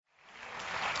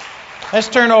Let's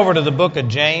turn over to the book of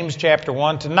James, chapter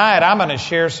 1. Tonight, I'm going to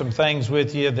share some things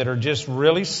with you that are just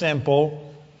really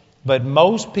simple, but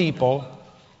most people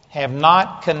have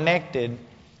not connected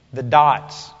the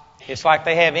dots. It's like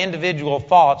they have individual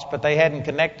thoughts, but they hadn't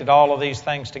connected all of these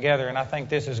things together, and I think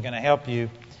this is going to help you.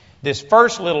 This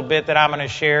first little bit that I'm going to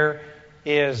share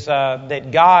is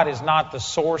that God is not the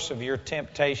source of your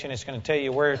temptation. It's going to tell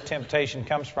you where temptation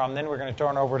comes from. Then we're going to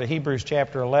turn over to Hebrews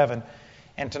chapter 11.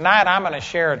 And tonight I'm going to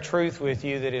share a truth with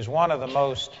you that is one of the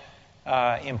most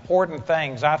important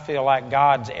things I feel like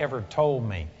God's ever told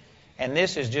me. And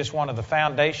this is just one of the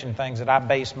foundation things that I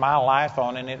base my life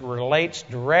on, and it relates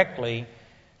directly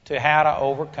to how to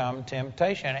overcome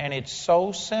temptation. And it's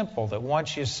so simple that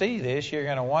once you see this, you're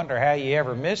going to wonder how you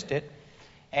ever missed it.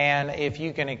 And if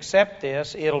you can accept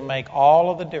this, it'll make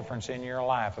all of the difference in your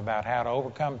life about how to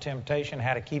overcome temptation,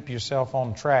 how to keep yourself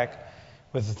on track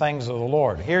with the things of the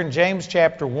Lord. Here in James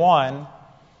chapter 1,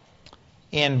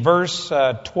 in verse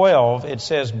 12, it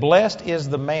says, "Blessed is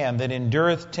the man that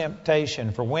endureth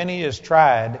temptation, for when he is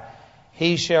tried,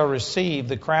 he shall receive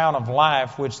the crown of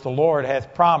life which the Lord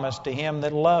hath promised to him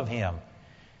that love him."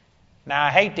 Now, I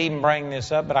hate to even bring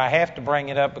this up, but I have to bring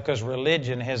it up because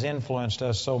religion has influenced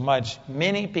us so much.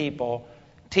 Many people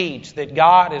teach that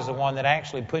God is the one that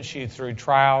actually puts you through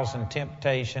trials and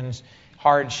temptations,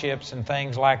 hardships and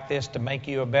things like this to make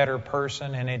you a better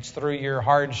person, and it's through your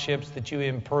hardships that you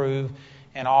improve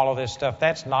and all of this stuff.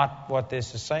 That's not what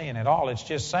this is saying at all. It's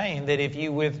just saying that if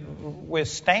you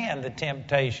withstand the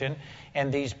temptation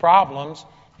and these problems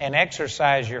and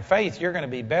exercise your faith, you're going to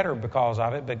be better because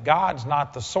of it, but God's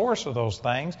not the source of those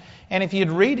things. And if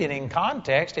you'd read it in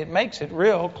context, it makes it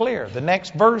real clear. The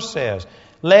next verse says,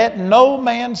 "Let no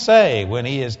man say when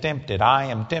he is tempted,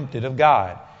 I am tempted of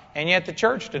God." And yet the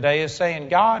church today is saying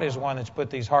God is the one that's put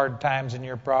these hard times in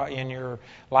your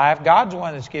life. God's the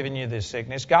one that's given you this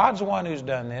sickness. God's the one who's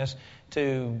done this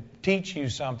to teach you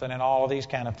something and all of these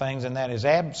kind of things, and that is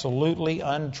absolutely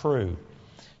untrue.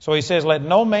 So he says, "Let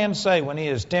no man say when he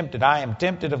is tempted, I am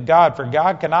tempted of God, for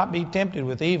God cannot be tempted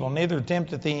with evil, neither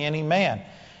tempteth he any man.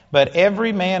 But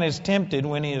every man is tempted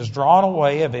when he is drawn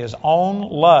away of his own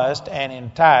lust and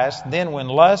enticed. Then when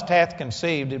lust hath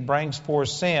conceived, it brings forth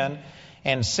sin,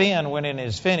 and sin, when it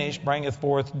is finished, bringeth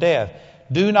forth death.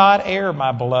 Do not err,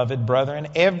 my beloved brethren.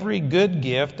 Every good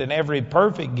gift and every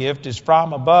perfect gift is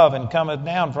from above, and cometh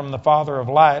down from the Father of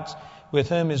lights, with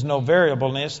whom is no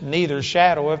variableness, neither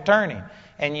shadow of turning."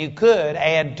 And you could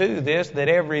add to this that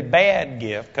every bad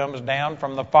gift comes down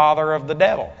from the father of the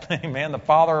devil. Amen. The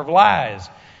father of lies.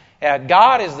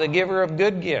 God is the giver of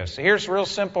good gifts. Here's real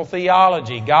simple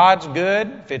theology. God's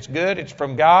good. If it's good, it's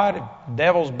from God. If the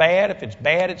devil's bad, if it's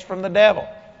bad, it's from the devil.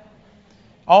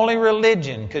 Only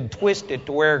religion could twist it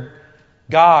to where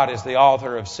God is the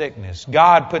author of sickness.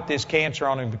 God put this cancer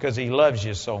on him because he loves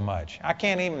you so much. I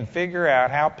can't even figure out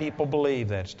how people believe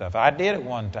that stuff. I did it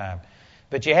one time.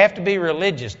 But you have to be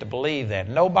religious to believe that.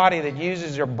 Nobody that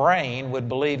uses their brain would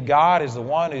believe God is the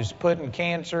one who's putting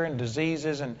cancer and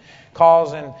diseases and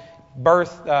causing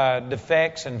birth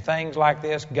defects and things like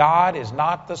this. God is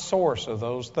not the source of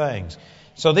those things.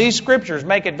 So these scriptures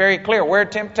make it very clear where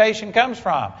temptation comes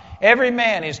from. Every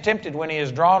man is tempted when he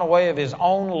is drawn away of his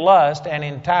own lust and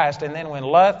enticed. And then when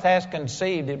lust has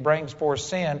conceived, it brings forth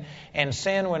sin. And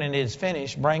sin, when it is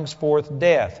finished, brings forth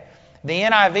death. The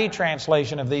NIV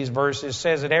translation of these verses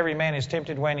says that every man is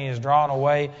tempted when he is drawn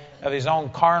away of his own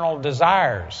carnal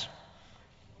desires.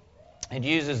 It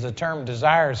uses the term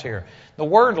desires here. The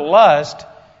word lust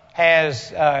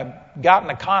has gotten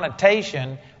a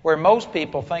connotation where most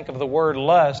people think of the word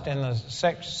lust in the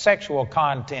sexual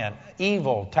content,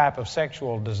 evil type of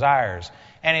sexual desires.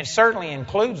 And it certainly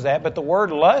includes that, but the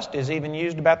word lust is even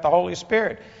used about the Holy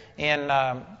Spirit. In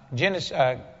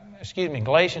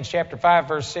Galatians chapter 5,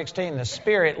 verse 16, the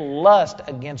Spirit lust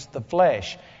against the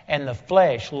flesh, and the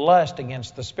flesh lust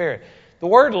against the Spirit. The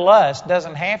word lust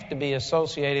doesn't have to be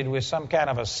associated with some kind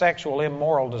of a sexual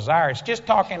immoral desire. It's just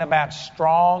talking about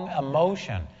strong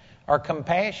emotion or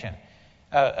compassion.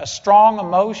 A strong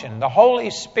emotion. The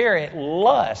Holy Spirit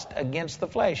lusts against the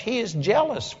flesh. He is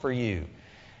jealous for you.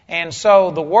 And so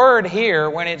the word here,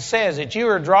 when it says that you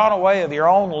are drawn away of your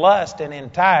own lust and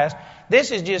enticed,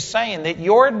 this is just saying that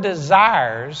your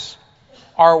desires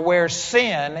are where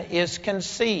sin is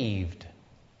conceived.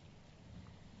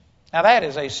 Now that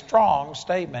is a strong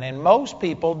statement, and most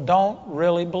people don't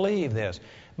really believe this.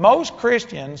 Most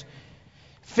Christians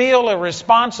feel a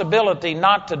responsibility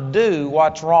not to do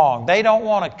what's wrong. They don't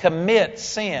want to commit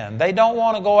sin. They don't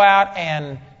want to go out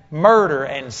and murder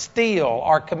and steal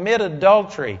or commit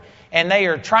adultery, and they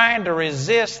are trying to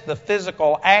resist the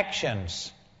physical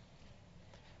actions.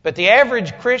 But the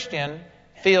average Christian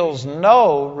feels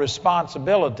no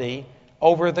responsibility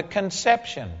over the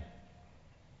conception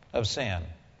of sin.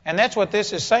 And that's what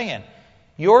this is saying.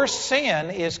 Your sin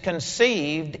is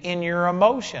conceived in your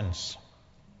emotions.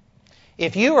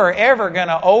 If you are ever going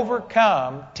to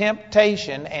overcome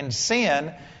temptation and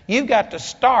sin, you've got to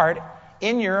start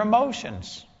in your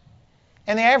emotions.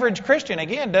 And the average Christian,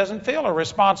 again, doesn't feel a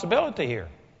responsibility here.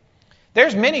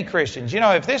 There's many Christians.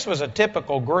 If this was a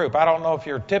typical group, I don't know if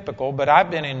you're typical, but I've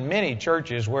been in many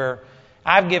churches where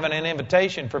I've given an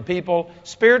invitation for people,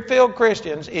 Spirit-filled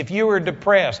Christians, if you are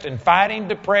depressed and fighting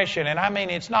depression, and I mean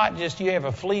it's not just you have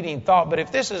a fleeting thought, but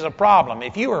if this is a problem,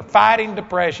 if you are fighting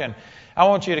depression, I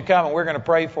want you to come and we're going to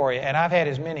pray for you. And I've had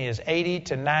as many as 80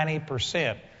 to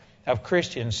 90% of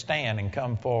Christians stand and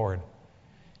come forward.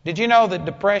 Did you know that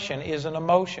depression is an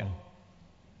emotion?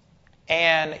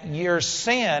 And your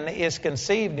sin is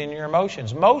conceived in your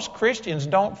emotions. Most Christians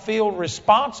don't feel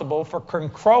responsible for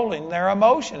controlling their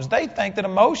emotions. They think that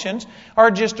emotions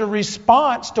are just a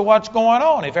response to what's going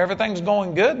on. If everything's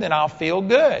going good, then I'll feel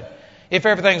good. If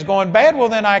everything's going bad, well,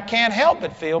 then I can't help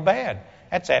but feel bad.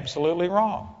 That's absolutely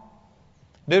wrong.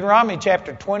 Deuteronomy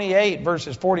chapter 28,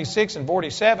 verses 46 and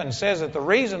 47 says that the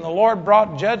reason the Lord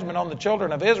brought judgment on the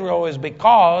children of Israel is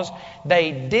because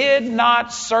they did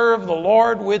not serve the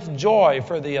Lord with joy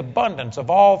for the abundance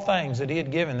of all things that He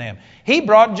had given them. He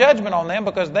brought judgment on them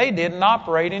because they didn't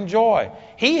operate in joy.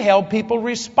 He held people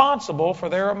responsible for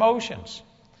their emotions.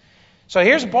 So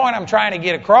here's the point I'm trying to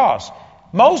get across.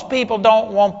 Most people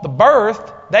don't want the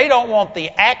birth, they don't want the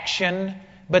action,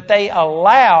 but they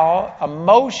allow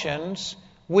emotions,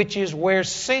 which is where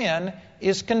sin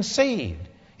is conceived.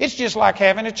 It's just like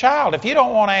having a child. If you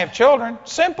don't want to have children,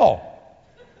 simple.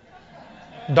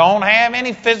 Don't have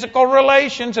any physical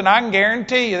relations, and I can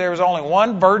guarantee you there was only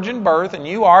one virgin birth, and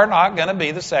you are not going to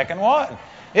be the second one.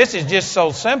 This is just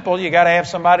so simple, you got to have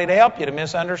somebody to help you to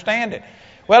misunderstand it.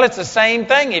 Well, it's the same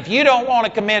thing. If you don't want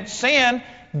to commit sin,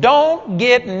 don't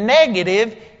get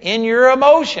negative in your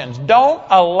emotions. Don't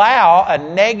allow a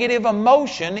negative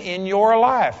emotion in your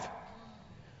life.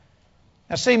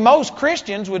 Now, see, most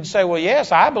Christians would say, well,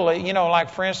 yes, I believe,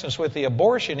 like for instance with the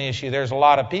abortion issue, there's a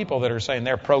lot of people that are saying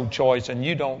they're pro-choice and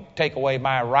you don't take away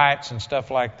my rights and stuff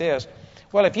like this.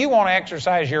 Well, if you want to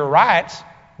exercise your rights,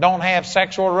 don't have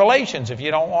sexual relations if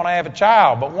you don't want to have a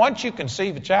child. But once you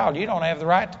conceive a child, you don't have the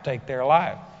right to take their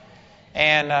life.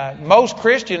 And most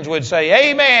Christians would say,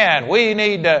 amen, we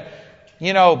need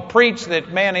to, preach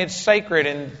that, man, it's sacred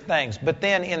and things. But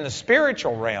then in the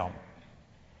spiritual realm,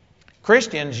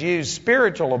 Christians use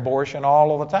spiritual abortion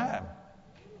all of the time.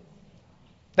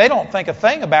 They don't think a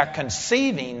thing about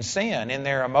conceiving sin in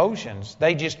their emotions.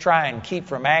 They just try and keep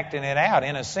from acting it out.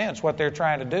 In a sense, what they're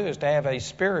trying to do is to have a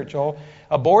spiritual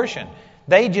abortion.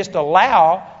 They just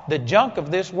allow the junk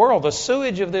of this world, the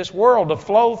sewage of this world to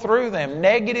flow through them.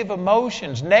 Negative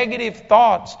emotions, negative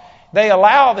thoughts. They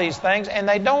allow these things and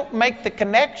they don't make the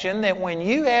connection that when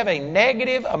you have a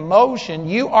negative emotion,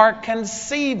 you are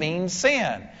conceiving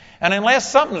sin. And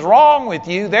unless something's wrong with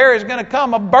you, there is going to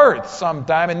come a birth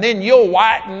sometime. And then you'll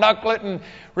white knuckle it and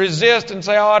resist and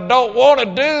say, oh, I don't want to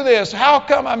do this. How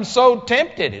come I'm so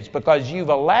tempted? It's because you've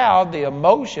allowed the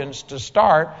emotions to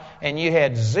start and you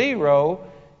had zero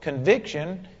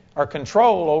conviction or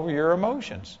control over your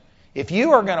emotions. If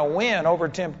you are going to win over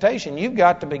temptation, you've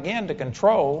got to begin to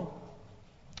control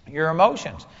your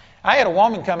emotions. I had a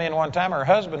woman come in one time. Her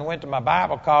husband went to my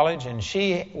Bible college, and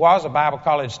she was a Bible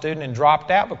college student and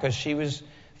dropped out because she was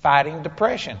fighting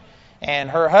depression. And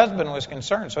her husband was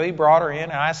concerned, so he brought her in,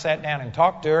 and I sat down and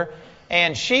talked to her.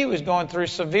 And she was going through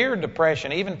severe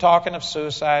depression, even talking of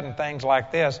suicide and things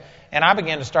like this. And I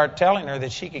began to start telling her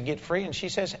that she could get free. And she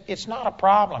says, it's not a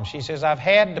problem. She says, I've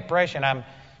had depression.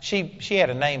 She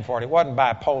had a name for it. It wasn't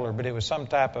bipolar, but it was some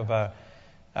type of a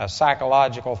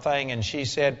psychological thing. And she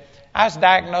said, I was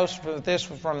diagnosed with this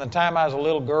from the time I was a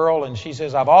little girl. And she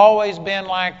says, I've always been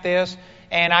like this.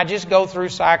 And I just go through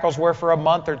cycles where for a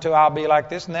month or two I'll be like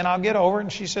this, and then I'll get over it.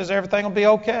 And she says, everything will be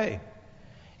okay.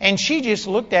 And she just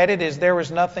looked at it as there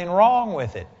was nothing wrong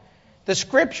with it. The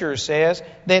Scripture says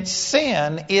that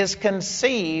sin is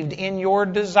conceived in your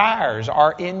desires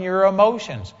or in your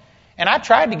emotions. And I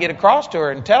tried to get across to her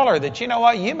and tell her that, you know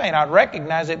what, you may not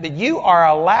recognize it, but you are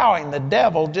allowing the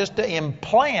devil just to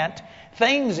implant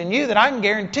things in you that I can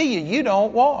guarantee you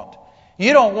don't want.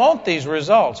 You don't want these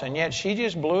results. And yet she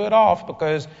just blew it off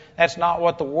because that's not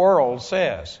what the world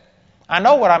says. I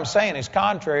know what I'm saying is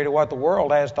contrary to what the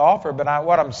world has to offer, but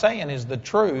what I'm saying is the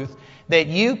truth, that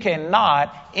you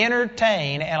cannot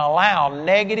entertain and allow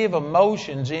negative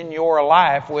emotions in your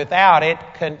life without it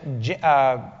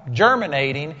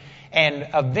germinating and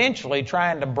eventually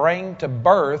trying to bring to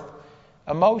birth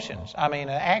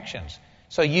actions.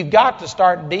 So you've got to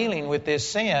start dealing with this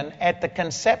sin at the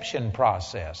conception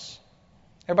process.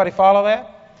 Everybody follow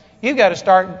that? You've got to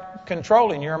start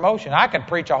controlling your emotion. I could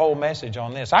preach a whole message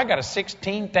on this. I got a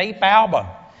 16-tape album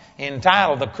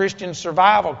entitled The Christian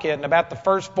Survival Kit, and about the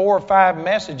first 4 or 5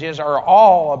 messages are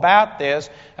all about this,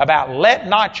 about let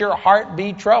not your heart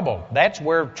be troubled. That's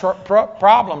where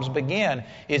problems begin,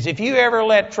 is if you ever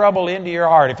let trouble into your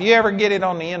heart, if you ever get it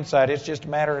on the inside, it's just a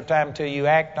matter of time until you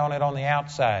act on it on the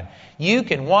outside. You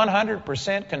can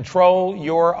 100% control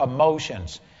your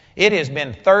emotions. It has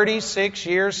been 36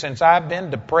 years since I've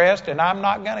been depressed, and I'm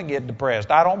not going to get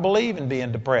depressed. I don't believe in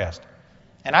being depressed.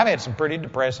 And I've had some pretty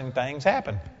depressing things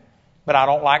happen. But I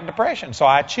don't like depression, so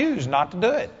I choose not to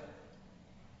do it.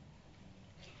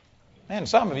 Man,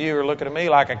 some of you are looking at me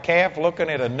like a calf looking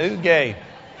at a new gate.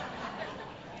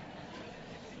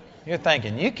 You're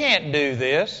thinking, you can't do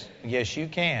this. Yes, you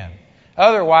can.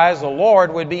 Otherwise, the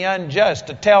Lord would be unjust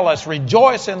to tell us,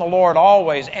 rejoice in the Lord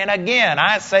always. And again,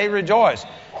 I say rejoice.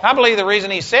 I believe the reason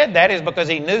he said that is because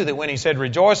he knew that when he said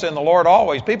rejoice in the Lord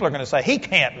always, people are going to say, he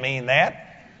can't mean that.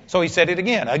 So he said it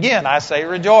again. Again, I say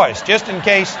rejoice. Just in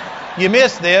case you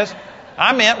missed this,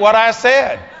 I meant what I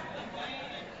said.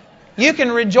 You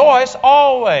can rejoice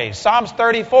always. Psalms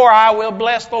 34, I will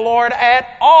bless the Lord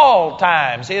at all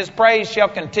times. His praise shall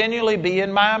continually be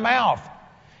in my mouth.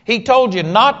 He told you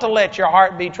not to let your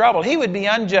heart be troubled. He would be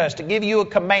unjust to give you a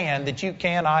command that you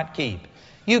cannot keep.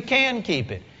 You can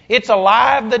keep it. It's a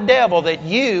lie of the devil that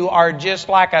you are just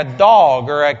like a dog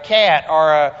or a cat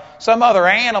or some other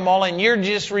animal and you're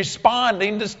just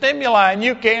responding to stimuli and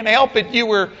you can't help it. You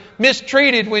were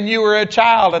mistreated when you were a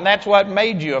child and that's what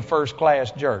made you a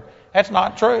first-class jerk. That's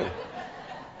not true.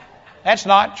 That's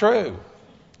not true.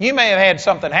 You may have had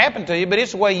something happen to you, but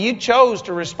it's the way you chose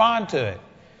to respond to it.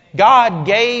 God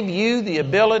gave you the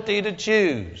ability to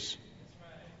choose.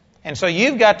 And so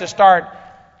you've got to start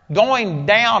going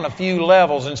down a few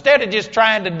levels. Instead of just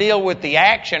trying to deal with the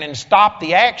action and stop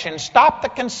the action, stop the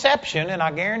conception, and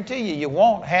I guarantee you, you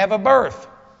won't have a birth.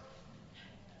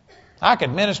 I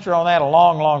could minister on that a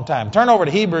long, long time. Turn over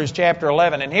to Hebrews chapter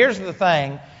 11, and here's the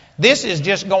thing. This is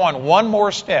just going one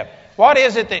more step. What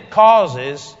is it that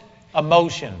causes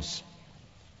emotions?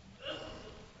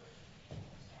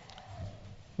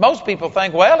 Most people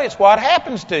think, well, it's what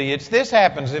happens to you. It's this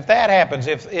happens, if that happens,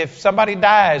 if somebody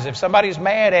dies, if somebody's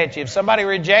mad at you, if somebody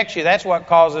rejects you, that's what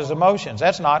causes emotions.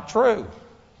 That's not true.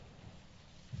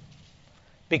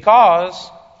 Because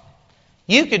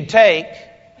you could take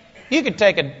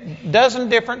a dozen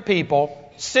different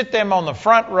people, sit them on the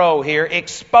front row here,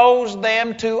 expose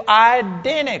them to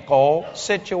identical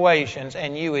situations,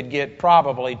 and you would get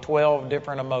probably 12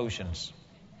 different emotions.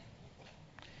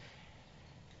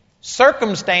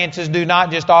 Circumstances do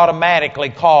not just automatically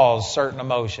cause certain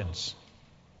emotions.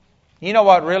 You know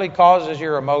what really causes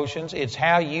your emotions? It's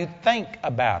how you think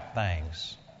about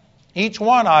things. Each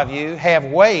one of you have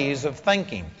ways of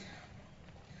thinking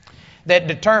that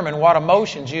determine what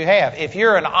emotions you have. If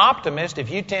you're an optimist,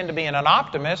 if you tend to be an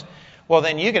optimist, well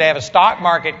then you could have a stock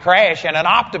market crash and an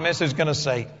optimist is going to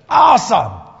say,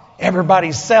 awesome!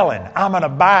 Everybody's selling. I'm going to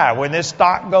buy. When this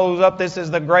stock goes up, this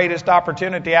is the greatest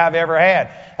opportunity I've ever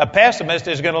had. A pessimist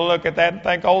is going to look at that and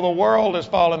think, oh, the world is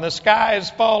falling, the sky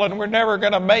is falling, we're never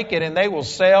going to make it. And they will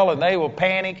sell and they will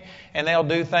panic and they'll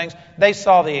do things. They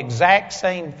saw the exact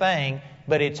same thing,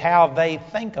 but it's how they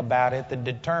think about it that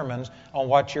determines on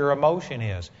what your emotion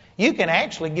is. You can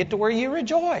actually get to where you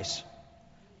rejoice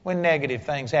when negative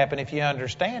things happen if you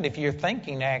understand, if you're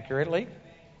thinking accurately.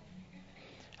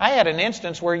 I had an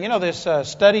instance where, this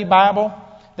study Bible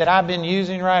that I've been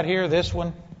using right here, this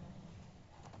one,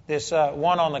 this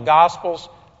one on the Gospels.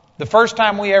 The first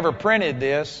time we ever printed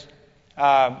this,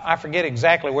 I forget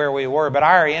exactly where we were, but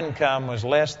our income was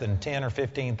less than $10,000 or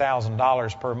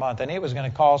 $15,000 per month, and it was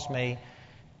going to cost me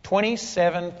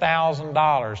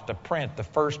 $27,000 to print the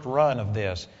first run of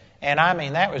this. And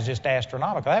that was just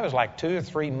astronomical. That was like 2 or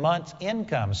 3 months'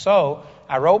 income. So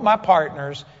I wrote my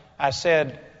partners. I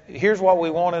said, here's what we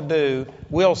want to do.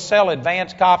 We'll sell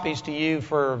advance copies to you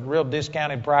for a real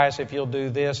discounted price if you'll do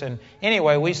this. And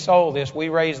anyway, we sold this. We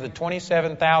raised the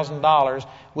 $27,000.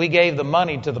 We gave the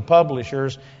money to the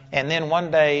publishers. And then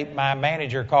one day, my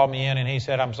manager called me in and he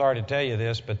said, I'm sorry to tell you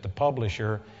this, but the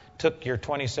publisher took your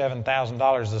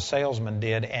 $27,000, the salesman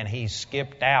did, and he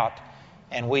skipped out.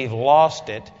 And we've lost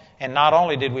it. And not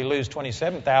only did we lose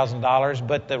 $27,000,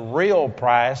 but the real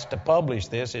price to publish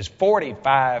this is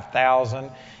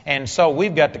 $45,000. And so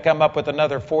we've got to come up with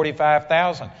another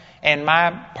 $45,000. And my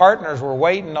partners were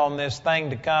waiting on this thing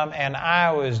to come, and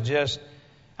I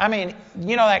I mean,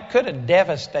 that could have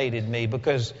devastated me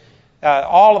because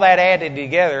all of that added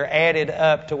together added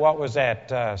up to what was that,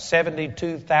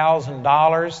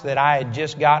 $72,000 that I had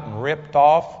just gotten ripped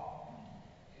off.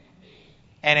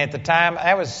 And at the time,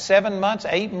 that was 7 months,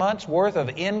 8 months worth of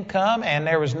income, and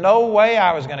there was no way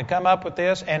I was going to come up with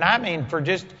this. And I mean, for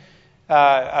just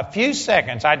a few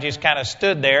seconds, I just kind of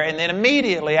stood there, and then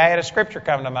immediately I had a scripture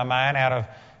come to my mind out of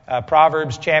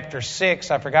Proverbs chapter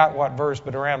 6. I forgot what verse,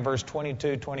 but around verse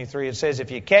 22, 23, it says, if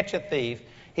you catch a thief,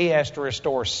 he has to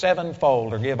restore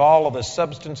sevenfold or give all of the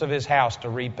substance of his house to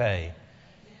repay.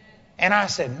 And I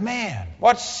said, man,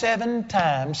 what's 7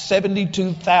 times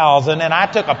 72,000? And I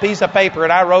took a piece of paper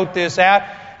and I wrote this out,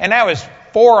 and that was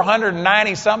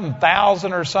 490-something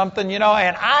thousand or something, and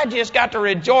I just got to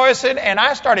rejoicing, and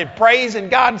I started praising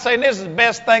God and saying, this is the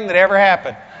best thing that ever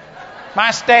happened.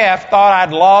 My staff thought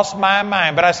I'd lost my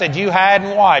mind, but I said, you hide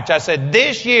and watch. I said,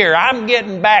 this year I'm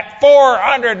getting back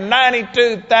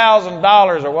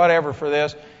 $492,000 or whatever for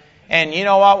this. And you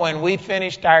know what? When we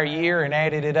finished our year and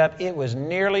added it up, it was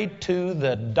nearly to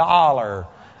the dollar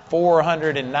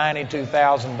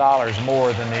 $492,000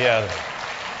 more than the other.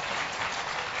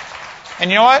 And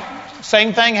you know what?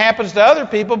 Same thing happens to other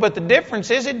people, but the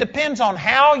difference is it depends on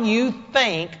how you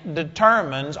think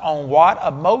determines on what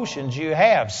emotions you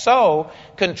have. So,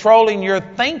 controlling your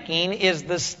thinking is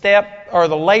the step or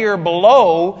the layer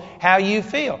below how you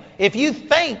feel. If you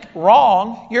think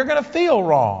wrong, you're going to feel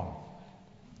wrong.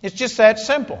 It's just that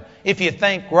simple. If you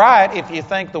think right, if you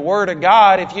think the Word of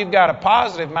God, if you've got a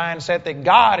positive mindset that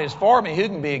God is for me, who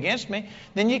can be against me,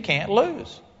 then you can't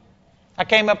lose. I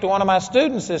came up to one of my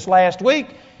students this last week,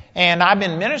 and I've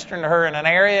been ministering to her in an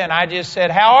area, and I just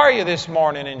said, how are you this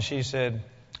morning? And she said,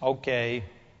 okay.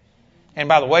 And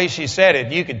by the way she said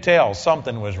it, you could tell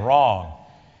something was wrong.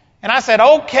 And I said,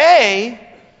 okay?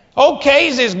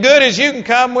 Okay's as good as you can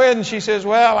come with. And she says,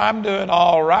 well, I'm doing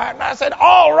all right. And I said,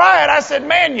 all right. I said,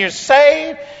 man, you're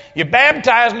saved. You're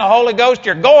baptized in the Holy Ghost.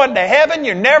 You're going to heaven.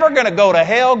 You're never going to go to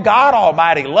hell. God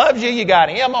Almighty loves you. You got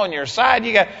Him on your side.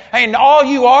 And all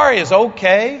you are is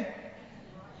okay.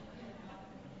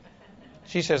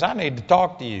 She says, I need to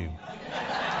talk to you.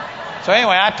 So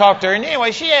anyway, I talked to her. And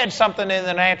anyway, she had something in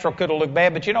the natural could have looked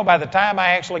bad. But by the time I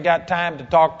actually got time to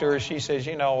talk to her, she says,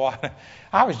 you know what?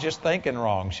 I was just thinking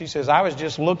wrong. She says, I was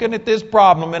just looking at this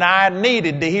problem and I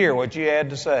needed to hear what you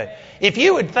had to say. If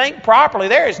you would think properly,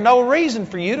 there is no reason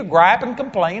for you to gripe and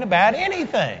complain about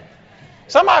anything.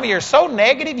 Some of you are so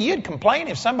negative, you'd complain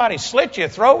if somebody slit your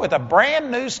throat with a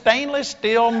brand new stainless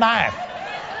steel knife.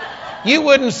 You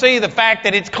wouldn't see the fact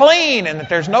that it's clean and that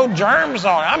there's no germs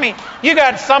on it. I mean, you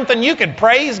got something you could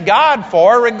praise God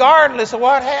for regardless of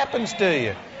what happens to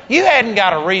you. You hadn't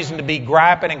got a reason to be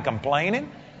griping and complaining.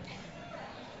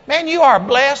 Man, you are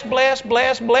blessed, blessed,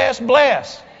 blessed, blessed,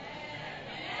 blessed.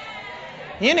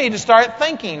 You need to start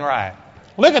thinking right.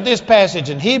 Look at this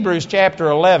passage in Hebrews chapter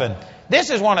 11. This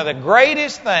is one of the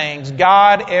greatest things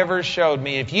God ever showed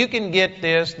me. If you can get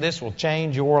this, this will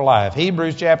change your life.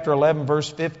 Hebrews chapter 11, verse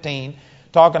 15,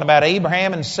 talking about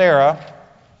Abraham and Sarah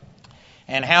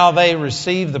and how they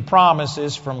received the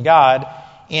promises from God.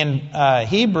 In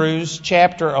Hebrews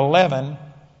chapter 11,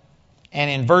 and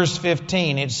in verse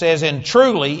 15, it says, and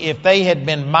truly, if they had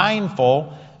been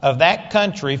mindful of that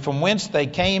country from whence they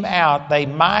came out, they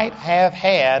might have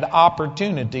had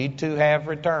opportunity to have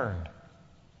returned.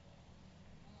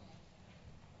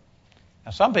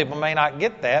 Now, some people may not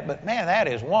get that, but man, that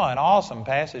is one awesome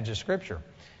passage of Scripture.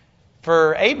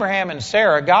 For Abraham and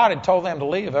Sarah, God had told them to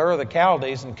leave Ur of the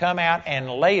Chaldees and come out,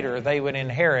 and later they would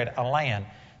inherit a land.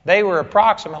 They were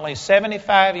approximately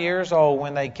 75 years old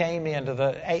when they came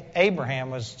into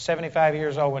Abraham was 75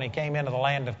 years old when he came into the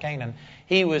land of Canaan.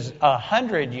 He was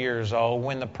 100 years old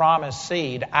when the promised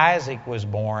seed, Isaac, was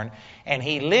born. And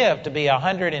he lived to be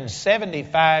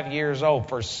 175 years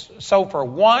old. So for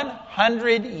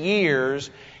 100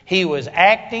 years, he was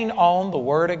acting on the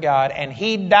Word of God. And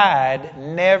he died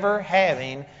never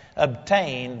having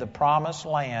obtained the promised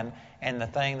land and the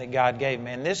thing that God gave him.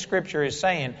 And this scripture is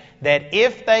saying that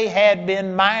if they had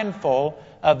been mindful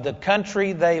of the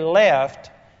country they left,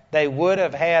 they would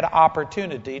have had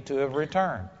opportunity to have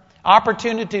returned.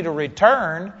 Opportunity to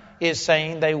return is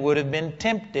saying they would have been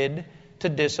tempted to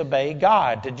disobey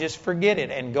God, to just forget it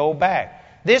and go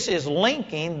back. This is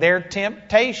linking their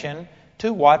temptation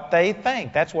to what they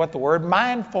think. That's what the word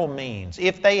mindful means.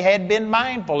 If they had been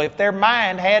mindful, if their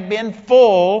mind had been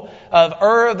full of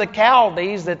Ur of the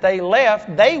Chaldees that they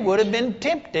left, they would have been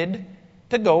tempted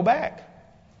to go back.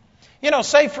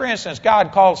 Say for instance,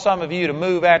 God called some of you to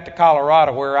move out to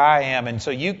Colorado where I am, and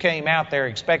so you came out there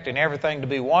expecting everything to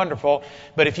be wonderful,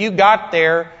 but if you got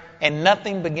there and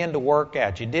nothing began to work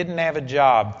out. You didn't have a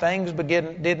job. Things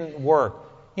didn't work.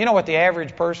 You know what the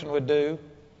average person would do?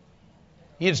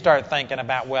 You'd start thinking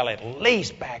about, well, at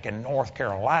least back in North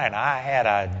Carolina, I had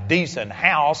a decent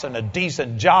house and a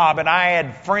decent job, and I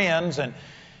had friends, and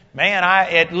man,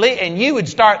 and you would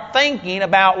start thinking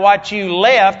about what you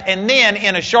left, and then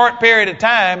in a short period of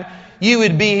time, you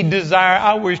would be desiring,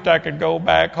 I wish I could go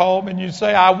back home. And you'd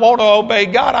say, I want to obey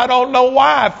God. I don't know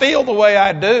why I feel the way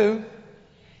I do.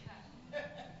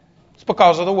 It's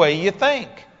because of the way you think.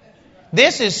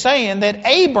 This is saying that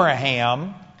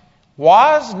Abraham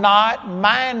was not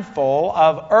mindful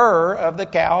of Ur of the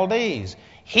Chaldees.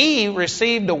 He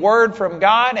received a word from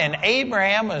God, and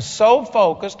Abraham was so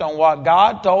focused on what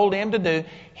God told him to do,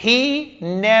 he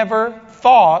never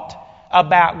thought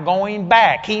about going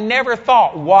back. He never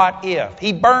thought, what if?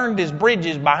 He burned his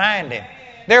bridges behind him.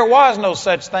 There was no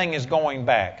such thing as going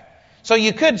back. So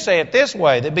you could say it this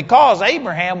way, that because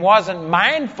Abraham wasn't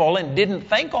mindful and didn't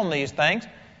think on these things,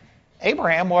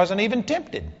 Abraham wasn't even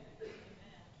tempted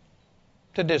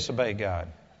to disobey God.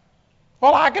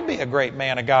 Well, I could be a great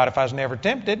man of God if I was never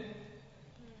tempted.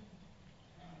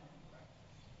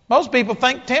 Most people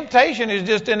think temptation is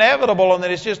just inevitable and that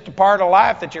it's just a part of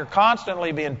life, that you're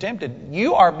constantly being tempted.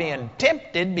 You are being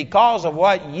tempted because of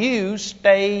what you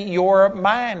stay your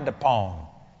mind upon.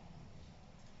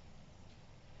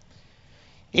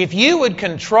 If you would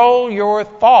control your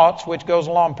thoughts, which goes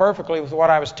along perfectly with what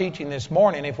I was teaching this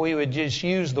morning, if we would just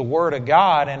use the Word of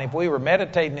God, and if we were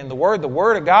meditating in the Word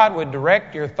of God would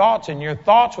direct your thoughts, and your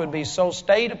thoughts would be so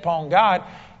stayed upon God,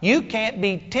 you can't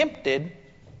be tempted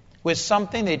with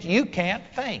something that you can't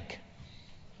think.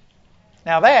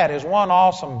 Now that is one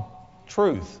awesome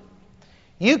truth.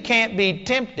 You can't be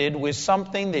tempted with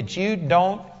something that you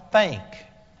don't think.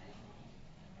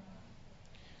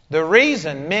 The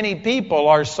reason many people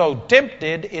are so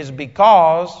tempted is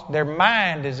because their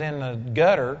mind is in the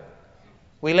gutter.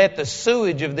 We let the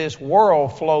sewage of this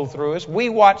world flow through us. We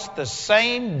watch the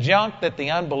same junk that the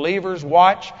unbelievers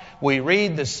watch. We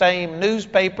read the same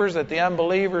newspapers that the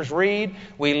unbelievers read.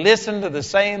 We listen to the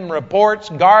same reports,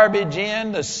 garbage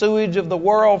in, the sewage of the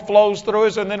world flows through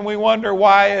us, and then we wonder,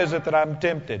 why is it that I'm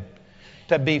tempted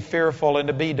to be fearful and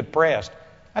to be depressed?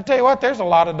 I tell you what, there's a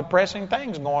lot of depressing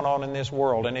things going on in this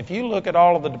world. And if you look at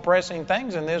all of the depressing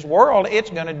things in this world, it's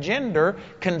going to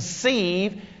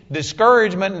conceive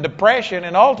discouragement and depression,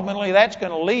 and ultimately that's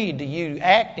going to lead to you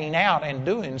acting out and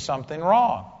doing something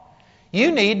wrong.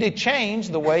 You need to change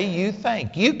the way you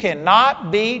think. You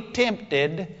cannot be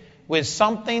tempted with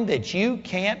something that you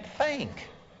can't think.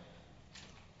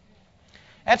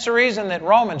 That's the reason that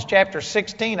Romans chapter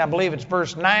 16, I believe it's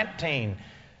verse 19,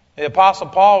 the Apostle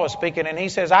Paul was speaking, and he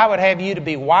says, I would have you to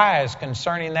be wise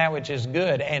concerning that which is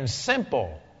good, and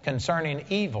simple concerning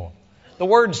evil. The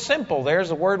word simple there is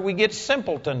the word we get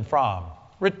simpleton from,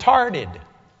 retarded.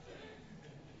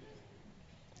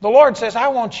 The Lord says, I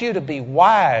want you to be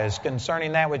wise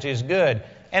concerning that which is good,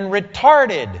 and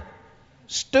retarded,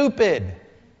 stupid,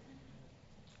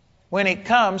 when it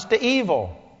comes to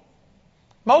evil.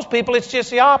 Most people, it's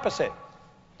just the opposite.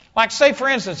 Like, say, for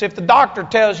instance, if the doctor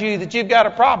tells you that you've got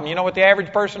a problem, you know what the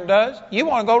average person does? You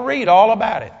want to go read all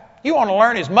about it. You want to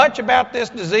learn as much about this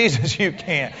disease as you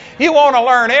can. You want to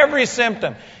learn every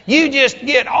symptom. You just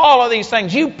get all of these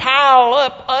things. You pile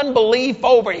up unbelief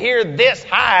over here this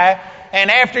high, and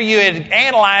after you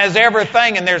analyze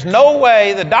everything, and there's no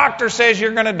way, the doctor says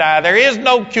you're going to die, there is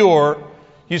no cure,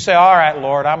 you say, all right,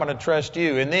 Lord, I'm going to trust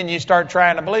you. And then you start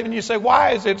trying to believe, and you say,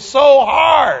 why is it so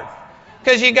hard?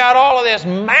 Because you got all of this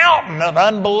mountain of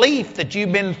unbelief that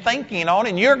you've been thinking on,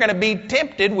 and you're going to be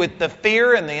tempted with the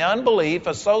fear and the unbelief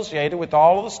associated with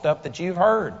all of the stuff that you've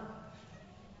heard.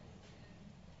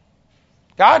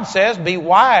 God says, be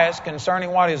wise concerning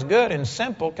what is good and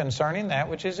simple concerning that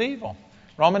which is evil.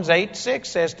 Romans 8:6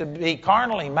 says to be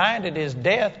carnally minded is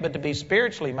death, but to be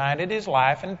spiritually minded is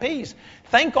life and peace.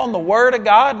 Think on the Word of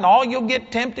God, and all you'll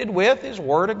get tempted with is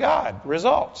Word of God.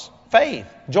 Results. Faith,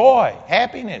 joy,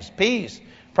 happiness, peace,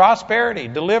 prosperity,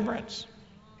 deliverance.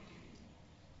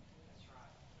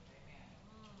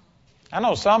 I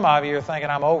know some of you are thinking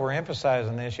I'm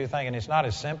overemphasizing this. You're thinking it's not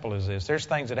as simple as this. There's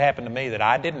things that happened to me that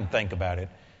I didn't think about it.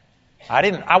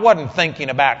 I wasn't thinking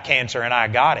about cancer and I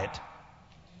got it.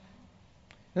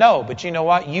 No, but you know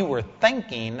what? You were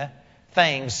thinking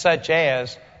things such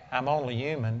as, I'm only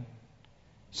human.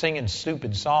 Singing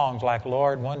stupid songs like,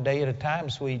 Lord, one day at a time,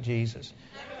 sweet Jesus.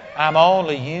 I'm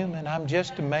only human. I'm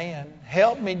just a man.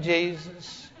 Help me,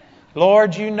 Jesus.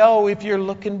 Lord, you know if you're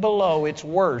looking below, it's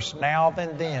worse now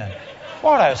than then.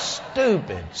 What a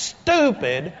stupid,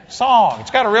 stupid song.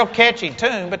 It's got a real catchy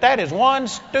tune, but that is one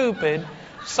stupid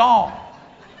song.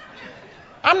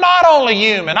 I'm not only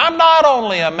human. I'm not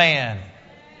only a man.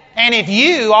 And if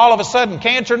you, all of a sudden,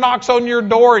 cancer knocks on your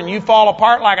door and you fall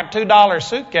apart like a $2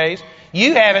 suitcase,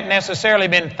 you haven't necessarily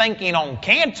been thinking on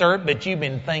cancer, but you've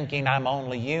been thinking, I'm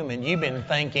only human. You've been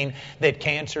thinking that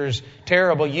cancer's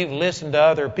terrible. You've listened to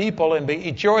other people, and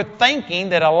it's your thinking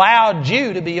that allowed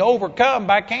you to be overcome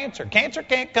by cancer. Cancer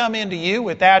can't come into you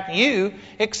without you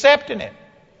accepting it.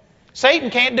 Satan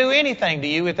can't do anything to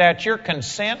you without your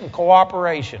consent and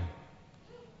cooperation.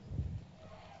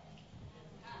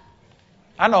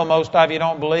 I know most of you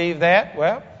don't believe that.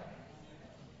 Well,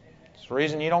 it's the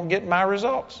reason you don't get my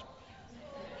results.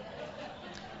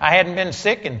 I hadn't been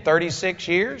sick in 36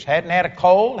 years, hadn't had a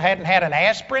cold, hadn't had an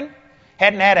aspirin,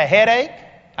 hadn't had a headache.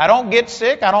 I don't get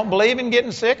sick. I don't believe in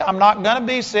getting sick. I'm not going to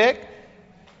be sick.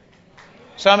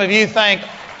 Some of you think,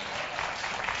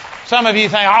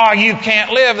 oh, you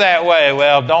can't live that way.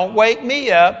 Well, don't wake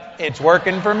me up. It's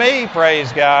working for me,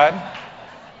 praise God.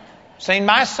 Seen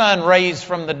my son raised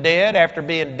from the dead after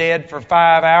being dead for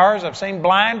 5 hours. I've seen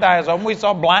blind eyes open. We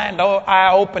saw blind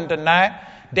eye open tonight.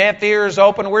 Deaf ears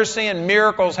open. We're seeing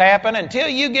miracles happen. Until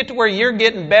you get to where you're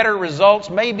getting better results,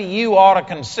 maybe you ought to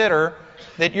consider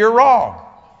that you're wrong.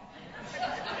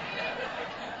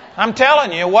 I'm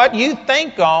telling you, what you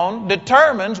think on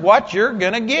determines what you're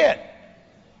going to get.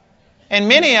 And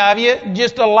many of you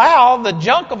just allow the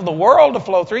junk of the world to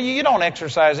flow through you. You don't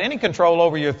exercise any control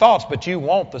over your thoughts, but you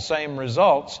want the same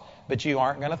results, but you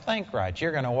aren't going to think right.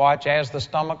 You're going to watch As the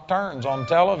Stomach Turns on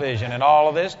television and all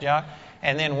of this junk,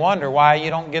 and then wonder why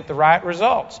you don't get the right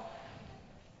results.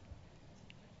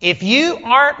 If you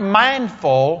aren't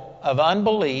mindful of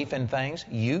unbelief and things,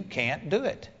 you can't do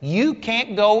it. You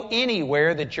can't go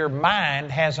anywhere that your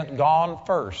mind hasn't gone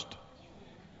first.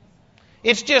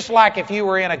 It's just like if you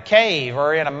were in a cave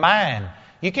or in a mine.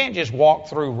 You can't just walk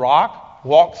through rock,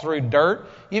 walk through dirt.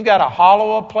 You've got to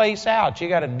hollow a place out. You've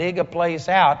got to dig a place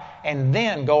out and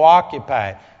then go occupy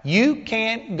it. You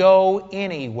can't go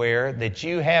anywhere that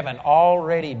you haven't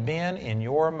already been in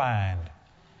your mind.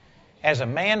 As a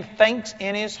man thinks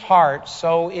in his heart,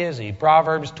 so is he.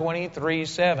 Proverbs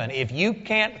 23:7. If you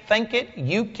can't think it,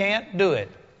 you can't do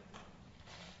it.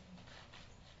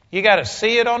 You got to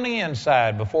see it on the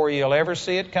inside before you'll ever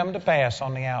see it come to pass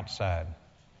on the outside.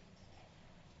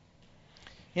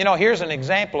 You know, here's an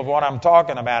example of what I'm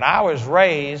talking about. I was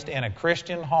raised in a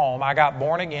Christian home. I got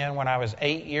born again when I was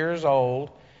 8 years old.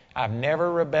 I've never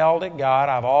rebelled at God.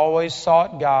 I've always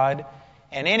sought God.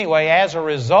 And anyway, as a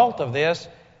result of this,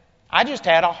 I just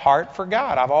had a heart for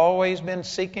God. I've always been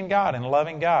seeking God and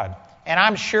loving God. And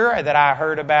I'm sure that I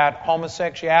heard about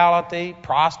homosexuality,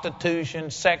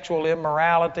 prostitution, sexual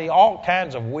immorality, all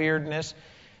kinds of weirdness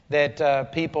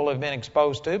that people have been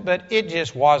exposed to, but it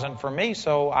just wasn't for me,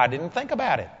 so I didn't think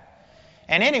about it.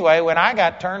 And anyway, when I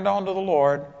got turned on to the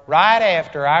Lord, right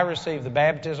after I received the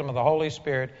baptism of the Holy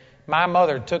Spirit, my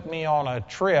mother took me on a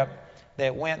trip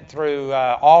that went through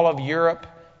all of Europe,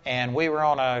 and we were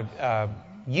on a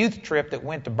youth trip that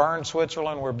went to Bern,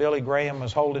 Switzerland, where Billy Graham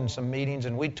was holding some meetings,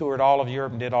 and we toured all of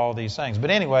Europe and did all these things.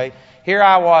 But anyway, here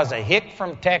I was, a hick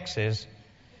from Texas,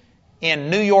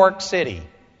 in New York City,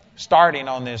 starting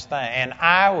on this thing, and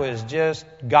I was just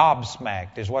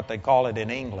gobsmacked, is what they call it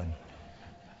in England.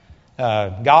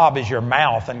 Gob is your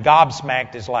mouth, and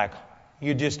gobsmacked is like,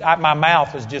 my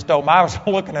mouth was just open. I was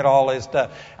looking at all this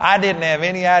stuff. I didn't have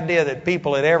any idea that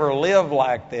people had ever lived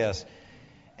like this.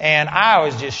 And I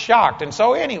was just shocked. And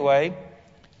so anyway,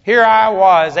 here I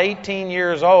was, 18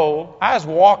 years old. I was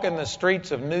walking the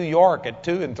streets of New York at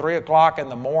 2 and 3 o'clock in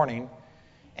the morning.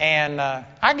 And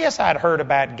I guess I'd heard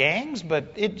about gangs,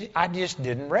 but I just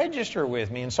didn't register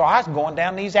with me. And so I was going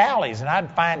down these alleys, and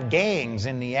I'd find gangs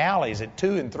in the alleys at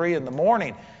 2 and 3 in the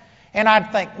morning. And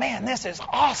I'd think, man, this is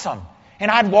awesome.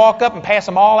 And I'd walk up and pass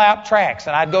them all out tracts,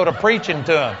 and I'd go to preaching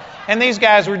to them. And these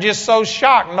guys were just so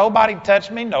shocked. Nobody touched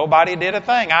me. Nobody did a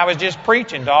thing. I was just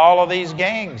preaching to all of these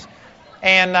gangs.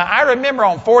 And I remember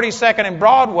on 42nd and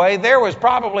Broadway, there was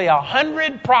probably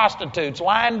 100 prostitutes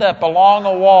lined up along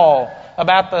a wall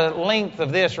about the length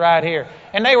of this right here.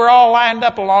 And they were all lined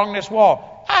up along this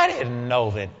wall. I didn't know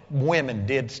that women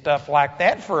did stuff like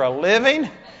that for a living.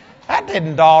 That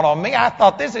didn't dawn on me. I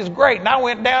thought, this is great. And I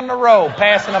went down the road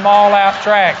passing them all out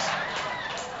tracts.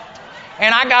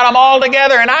 And I got them all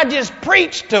together, and I just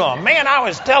preached to them. Man, I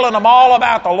was telling them all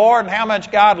about the Lord and how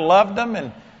much God loved them,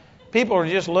 and people were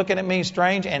just looking at me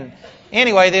strange. And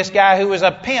anyway, this guy who was a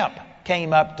pimp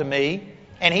came up to me,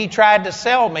 and he tried to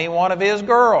sell me one of his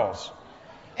girls.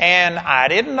 And I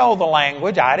didn't know the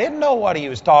language. I didn't know what he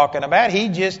was talking about. He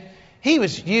just, he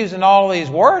was using all these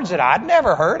words that I'd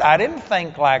never heard. I didn't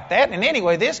think like that. And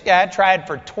anyway, this guy tried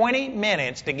for 20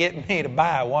 minutes to get me to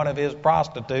buy one of his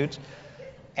prostitutes,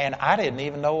 and I didn't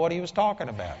even know what he was talking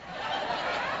about.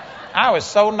 I was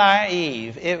so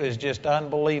naive. It was just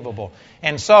unbelievable.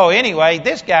 And so anyway,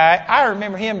 this guy, I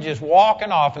remember him just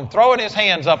walking off and throwing his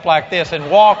hands up like this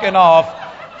and walking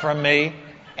off from me.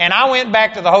 And I went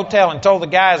back to the hotel and told the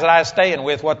guys that I was staying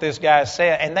with what this guy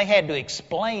said, and they had to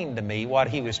explain to me what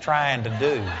he was trying to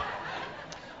do.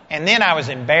 And then I was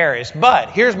embarrassed. But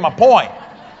here's my point.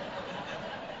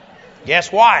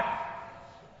 Guess what?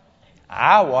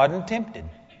 I wasn't tempted.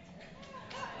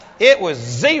 It was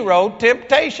zero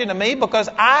temptation to me because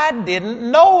I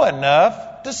didn't know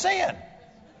enough to sin.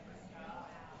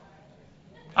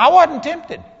 I wasn't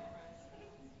tempted.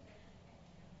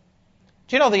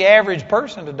 Do you know the average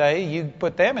person today, you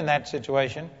put them in that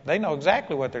situation, they know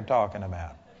exactly what they're talking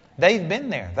about. They've been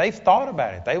there. They've thought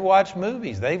about it. They've watched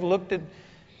movies. They've looked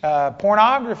at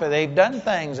pornography. They've done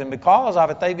things, and because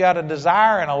of it, they've got a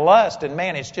desire and a lust. And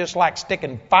man, it's just like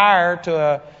sticking fire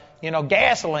to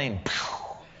gasoline.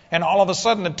 And all of a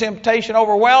sudden the temptation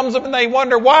overwhelms them and they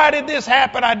wonder, why did this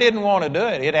happen? I didn't want to do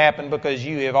it. It happened because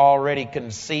you have already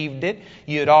conceived it.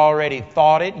 You had already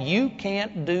thought it. You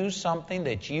can't do something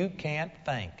that you can't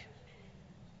think.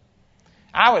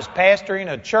 I was pastoring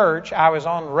a church. I was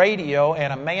on radio,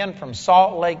 and a man from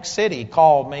Salt Lake City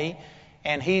called me,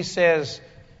 and he says,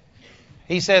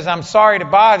 I'm sorry to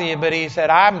bother you, but he said,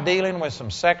 I'm dealing with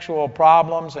some sexual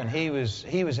problems. And he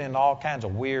was in all kinds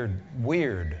of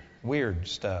weird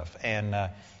stuff.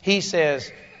 And he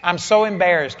says, I'm so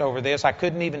embarrassed over this, I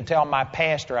couldn't even tell my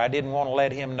pastor. I didn't want to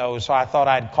let him know, so I thought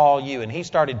I'd call you. And he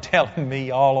started telling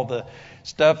me all of the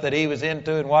stuff that he was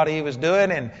into and what he was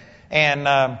doing. And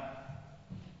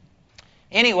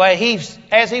anyway,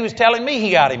 as he was telling me,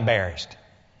 he got embarrassed.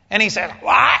 And he said,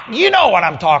 well, you know what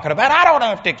I'm talking about. I don't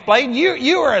have to explain.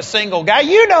 You are a single guy.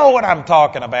 You know what I'm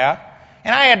talking about.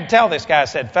 And I had to tell this guy, I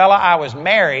said, fella, I was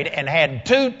married and had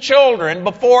 2 children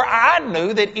before I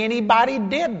knew that anybody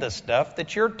did the stuff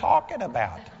that you're talking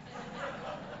about.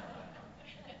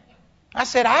 I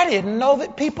said, I didn't know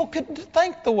that people could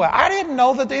think the way. I didn't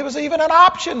know that there was even an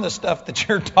option, the stuff that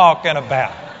you're talking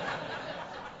about.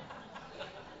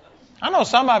 I know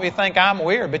some of you think I'm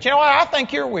weird, but you know what? I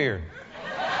think you're weird.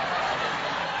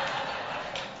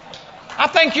 I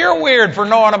think you're weird for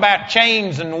knowing about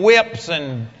chains and whips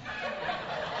and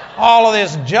all of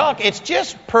this junk. It's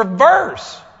just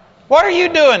perverse. What are you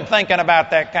doing thinking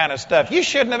about that kind of stuff? You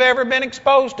shouldn't have ever been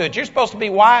exposed to it. You're supposed to be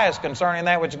wise concerning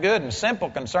that which is good and simple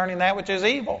concerning that which is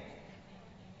evil.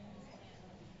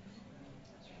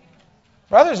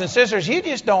 Brothers and sisters, you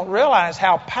just don't realize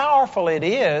how powerful it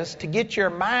is to get your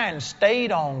mind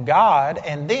stayed on God,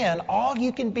 and then all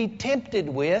you can be tempted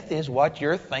with is what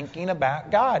you're thinking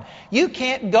about God. You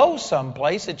can't go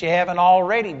someplace that you haven't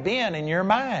already been in your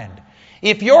mind.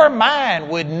 If your mind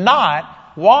would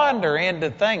not wander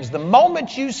into things, the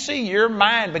moment you see your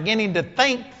mind beginning to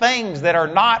think things that are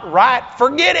not right,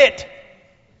 forget it.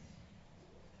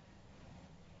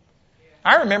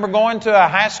 I remember going to a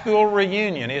high school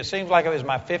reunion. It seems like it was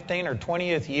my 15th or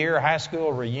 20th year high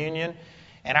school reunion.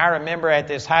 And I remember at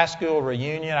this high school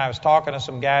reunion, I was talking to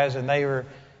some guys and they were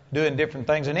doing different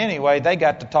things. And anyway, they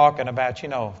got to talking about,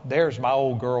 there's my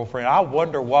old girlfriend. I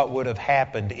wonder what would have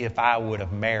happened if I would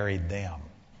have married them.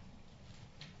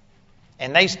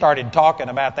 And they started talking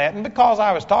about that. And because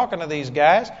I was talking to these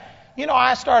guys,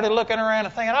 I started looking around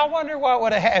and thinking, I wonder what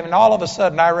would have happened. And all of a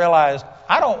sudden I realized,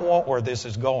 I don't want where this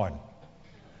is going.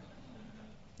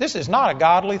 This is not a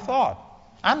godly thought.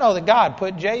 I know that God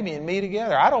put Jamie and me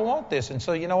together. I don't want this. And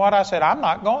so you know what? I said, I'm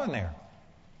not going there.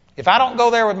 If I don't go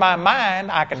there with my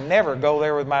mind, I can never go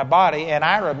there with my body. And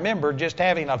I remember just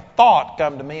having a thought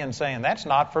come to me and saying, that's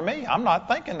not for me. I'm not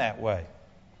thinking that way.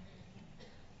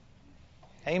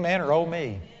 Amen or oh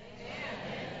me.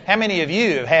 How many of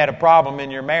you have had a problem in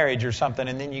your marriage or something,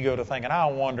 and then you go to thinking, I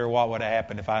wonder what would have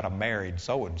happened if I'd have married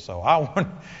so-and-so.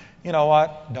 You know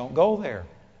what? Don't go there.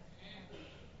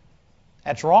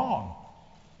 That's wrong.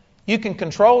 You can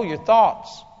control your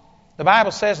thoughts. The Bible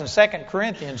says in 2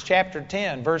 Corinthians chapter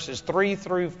 10, verses 3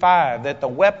 through 5, that the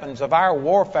weapons of our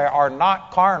warfare are not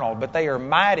carnal, but they are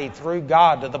mighty through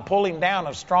God to the pulling down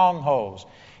of strongholds,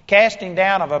 casting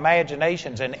down of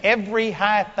imaginations, and every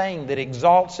high thing that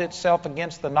exalts itself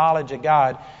against the knowledge of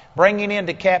God, bringing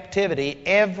into captivity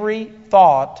every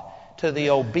thought to the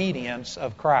obedience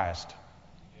of Christ.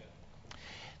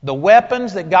 The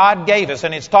weapons that God gave us,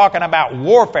 and it's talking about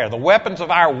warfare, the weapons of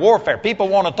our warfare. People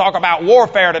want to talk about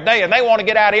warfare today, and they want to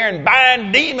get out here and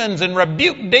bind demons and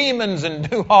rebuke demons and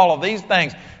do all of these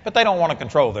things, but they don't want to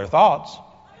control their thoughts.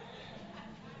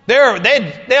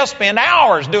 They'll spend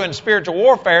hours doing spiritual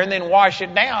warfare and then wash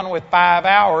it down with 5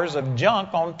 hours of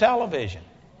junk on television.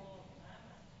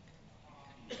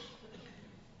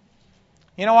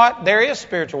 You know what? There is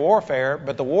spiritual warfare,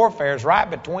 but the warfare is right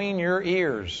between your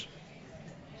ears.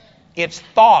 It's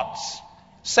thoughts.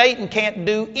 Satan can't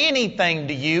do anything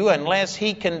to you unless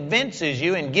he convinces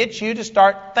you and gets you to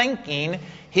start thinking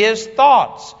his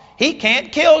thoughts. He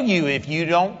can't kill you if you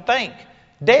don't think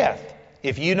death.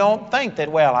 If you don't think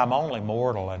that, well, I'm only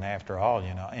mortal and after all,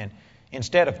 and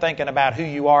instead of thinking about who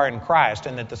you are in Christ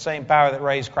and that the same power that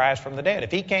raised Christ from the dead.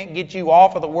 If he can't get you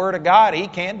off of the Word of God, he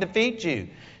can't defeat you.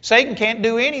 Satan can't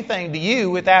do anything to you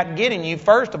without getting you,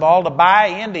 first of all, to buy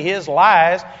into his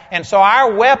lies. And so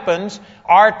our weapons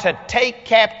are to take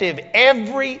captive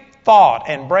every thought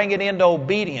and bring it into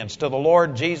obedience to the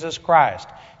Lord Jesus Christ.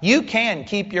 You can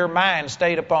keep your mind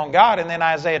stayed upon God. And then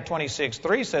Isaiah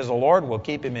 26:3 says the Lord will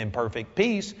keep him in perfect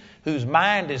peace, whose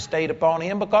mind is stayed upon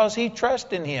him because he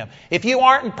trusts in him. If you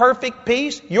aren't in perfect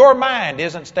peace, your mind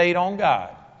isn't stayed on God.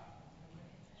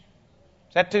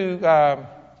 Is that too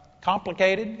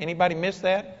complicated? Anybody miss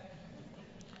that?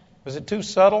 Was it too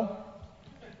subtle?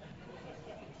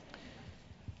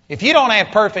 If you don't have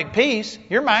perfect peace,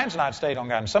 your mind's not stayed on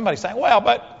God. And somebody's saying, well,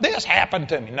 but this happened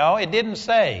to me. No, it didn't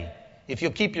say. If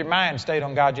you'll keep your mind stayed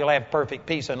on God, you'll have perfect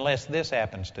peace unless this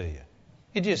happens to you.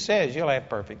 It just says you'll have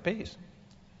perfect peace.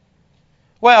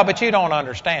 Well, but you don't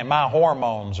understand. My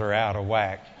hormones are out of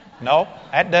whack. No,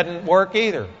 that doesn't work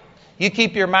either. You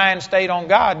keep your mind stayed on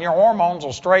God and your hormones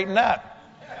will straighten up.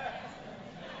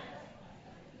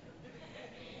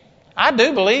 I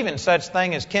do believe in such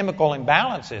thing as chemical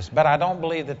imbalances, but I don't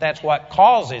believe that that's what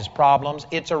causes problems.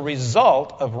 It's a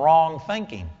result of wrong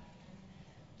thinking.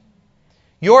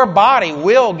 Your body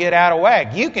will get out of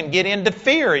whack. You can get into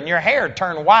fear and your hair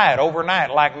turn white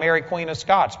overnight like Mary Queen of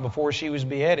Scots before she was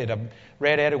beheaded. A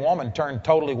red-headed woman turned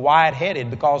totally white-headed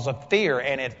because of fear,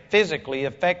 and it physically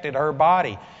affected her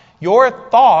body. Your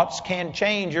thoughts can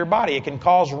change your body. It can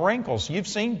cause wrinkles. You've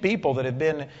seen people that have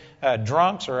been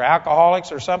drunks or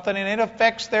alcoholics or something, and it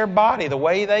affects their body, the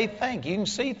way they think. You can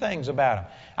see things about them.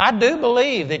 I do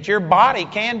believe that your body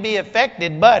can be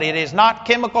affected, but it is not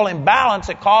chemical imbalance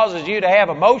that causes you to have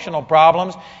emotional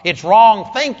problems. It's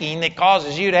wrong thinking that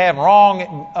causes you to have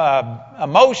wrong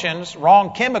emotions,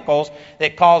 wrong chemicals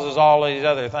that causes all these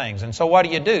other things. And so what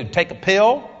do? Take a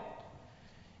pill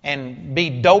and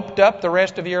be doped up the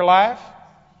rest of your life?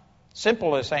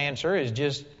 Simplest answer is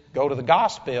just go to the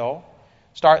gospel,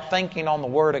 start thinking on the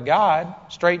Word of God,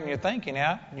 straighten your thinking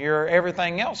out,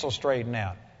 everything else will straighten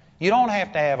out. You don't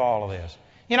have to have all of this.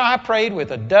 I prayed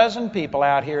with a dozen people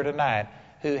out here tonight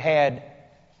who had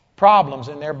problems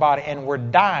in their body and were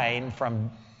dying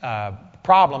from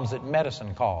problems that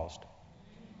medicine caused.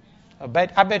 I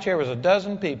bet you there was a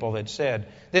dozen people that said,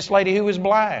 this lady who was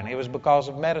blind, it was because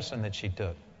of medicine that she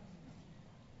took.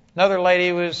 Another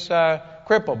lady was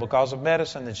crippled because of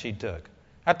medicine that she took.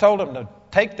 I told them to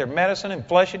take their medicine and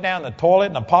flush it down the toilet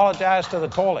and apologize to the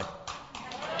toilet.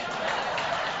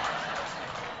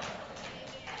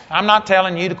 I'm not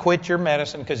telling you to quit your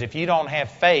medicine, because if you don't have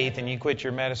faith and you quit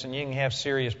your medicine, you can have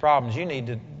serious problems. You need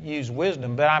to use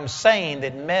wisdom. But I'm saying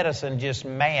that medicine just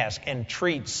masks and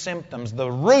treats symptoms. The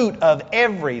root of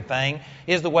everything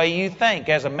is the way you think.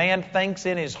 As a man thinks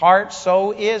in his heart,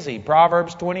 so is he.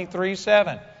 Proverbs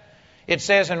 23:7. It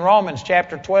says in Romans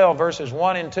chapter 12, verses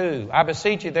 1 and 2, I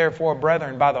beseech you therefore,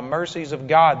 brethren, by the mercies of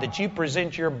God, that you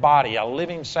present your body a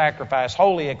living sacrifice,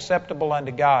 wholly acceptable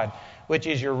unto God, which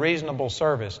is your reasonable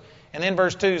service. And then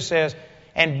verse 2 says,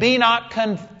 and be not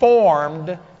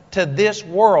conformed to this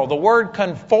world. The word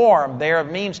conform there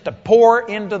means to pour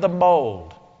into the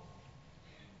mold.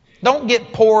 Don't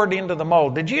get poured into the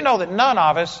mold. Did you know that none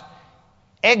of us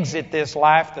exit this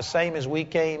life the same as we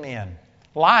came in?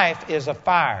 Life is a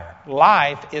fire.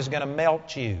 Life is going to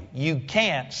melt you. You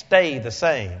can't stay the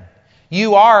same.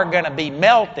 You are going to be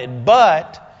melted,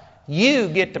 but you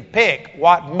get to pick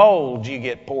what mold you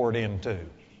get poured into.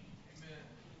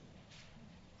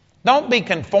 Don't be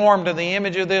conformed to the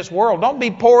image of this world. Don't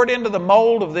be poured into the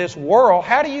mold of this world.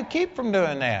 How do you keep from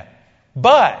doing that?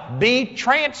 But be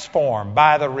transformed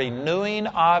by the renewing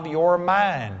of your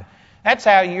mind. That's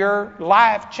how your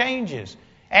life changes.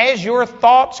 As your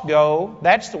thoughts go,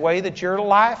 that's the way that your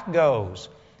life goes.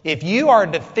 If you are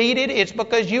defeated, it's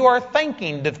because you are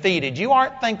thinking defeated. You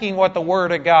aren't thinking what the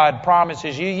Word of God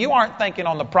promises you. You aren't thinking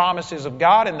on the promises of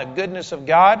God and the goodness of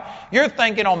God. You're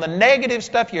thinking on the negative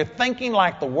stuff. You're thinking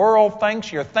like the world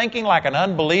thinks. You're thinking like an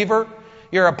unbeliever.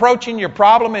 You're approaching your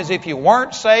problem as if you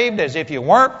weren't saved, as if you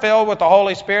weren't filled with the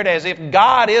Holy Spirit, as if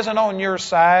God isn't on your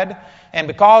side. And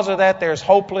because of that, there's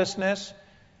hopelessness.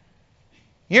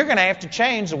 You're going to have to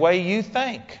change the way you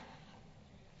think.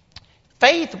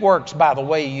 Faith works by the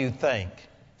way you think.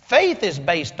 Faith is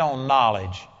based on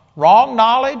knowledge. Wrong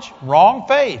knowledge, wrong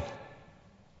faith.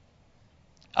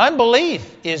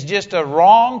 Unbelief is just a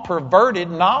wrong,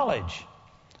 perverted knowledge.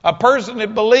 A person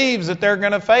that believes that they're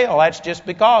going to fail, that's just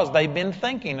because they've been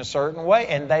thinking a certain way,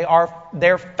 and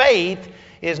their faith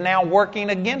is now working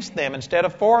against them instead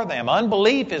of for them.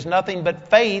 Unbelief is nothing but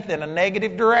faith in a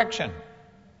negative direction.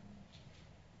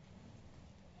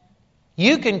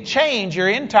 You can change your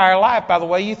entire life by the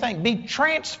way you think. Be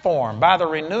transformed by the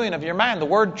renewing of your mind. The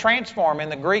word transform in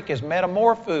the Greek is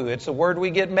metamorpho. It's the word we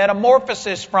get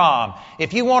metamorphosis from.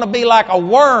 If you want to be like a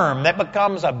worm that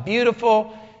becomes a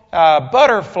beautiful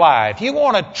butterfly, if you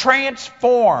want to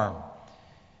transform,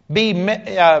 be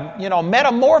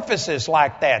metamorphosis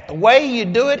like that, the way you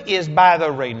do it is by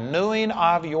the renewing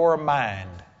of your mind.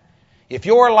 If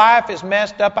your life is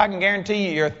messed up, I can guarantee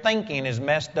you your thinking is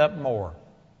messed up more.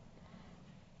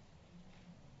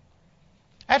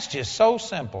 That's just so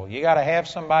simple. You got to have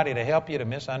somebody to help you to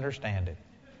misunderstand it.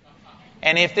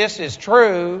 And if this is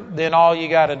true, then all you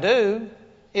got to do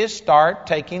is start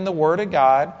taking the Word of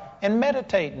God and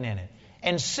meditating in it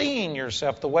and seeing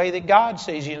yourself the way that God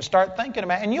sees you and start thinking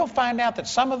about it. And you'll find out that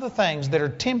some of the things that are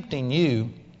tempting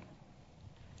you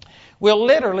will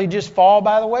literally just fall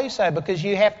by the wayside because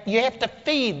you have to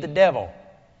feed the devil.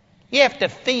 You have to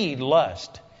feed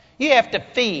lust. You have to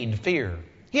feed fear.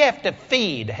 You have to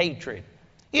feed hatred.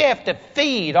 You have to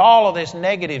feed all of this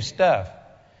negative stuff.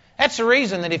 That's the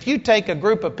reason that if you take a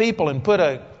group of people and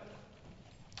take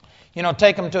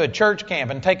them to a church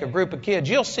camp and take a group of kids,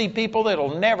 you'll see people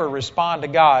that'll never respond to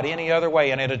God any other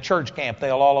way. And at a church camp,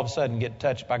 they'll all of a sudden get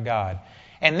touched by God.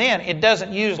 And then it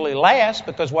doesn't usually last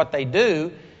because what they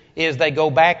do is they go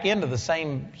back into the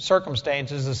same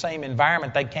circumstances, the same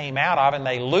environment they came out of, and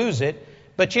they lose it.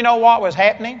 But you know what was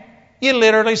happening? You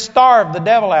literally starved the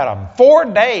devil out of them. 4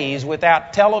 days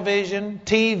without television,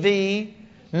 TV,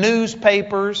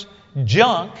 newspapers,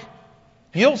 junk.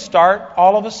 You'll start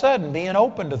all of a sudden being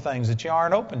open to things that you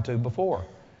aren't open to before.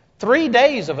 3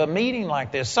 days of a meeting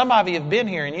like this. Some of you have been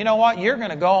here, and you know what? You're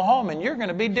going to go home and you're going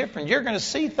to be different. You're going to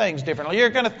see things differently. You're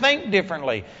going to think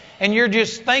differently. And you're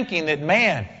just thinking that,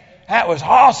 man, that was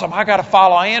awesome. I got to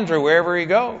follow Andrew wherever he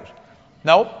goes.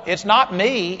 Nope, it's not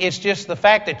me. It's just the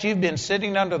fact that you've been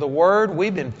sitting under the Word.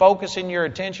 We've been focusing your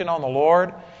attention on the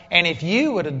Lord. And if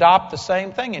you would adopt the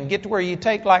same thing and get to where you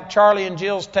take like Charlie and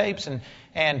Jill's tapes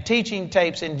and teaching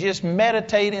tapes and just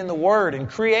meditate in the Word and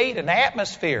create an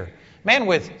atmosphere. Man,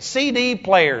 with CD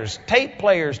players, tape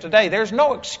players today, there's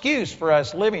no excuse for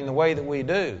us living the way that we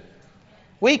do.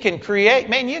 We can create,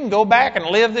 man, you can go back and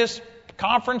live this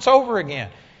conference over again.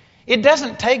 It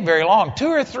doesn't take very long. 2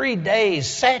 or 3 days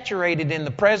saturated in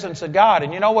the presence of God.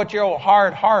 And you know what? Your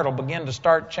hard heart will begin to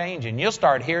start changing. You'll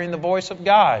start hearing the voice of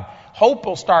God. Hope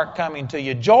will start coming to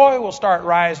you. Joy will start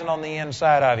rising on the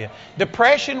inside of you.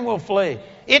 Depression will flee.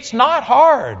 It's not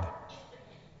hard.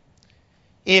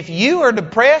 If you are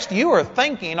depressed, you are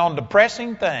thinking on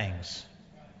depressing things.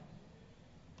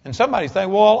 And somebody say,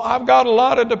 well, I've got a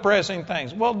lot of depressing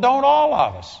things. Well, don't all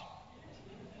of us.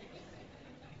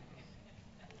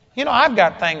 You know, I've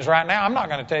got things right now, I'm not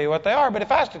going to tell you what they are, but if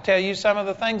I was to tell you some of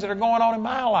the things that are going on in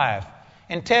my life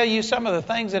and tell you some of the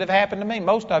things that have happened to me,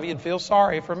 most of you would feel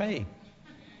sorry for me.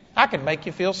 I could make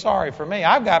you feel sorry for me.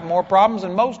 I've got more problems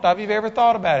than most of you have ever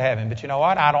thought about having, but you know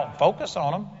what? I don't focus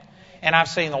on them. And I've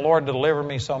seen the Lord deliver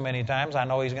me so many times. I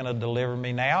know He's going to deliver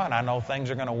me now, and I know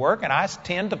things are going to work, and I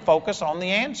tend to focus on the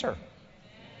answer.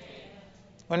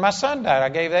 When my son died, I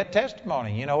gave that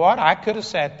testimony. You know what? I could have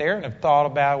sat there and have thought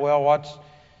about, well,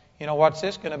 what's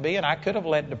this going to be? And I could have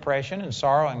let depression and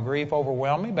sorrow and grief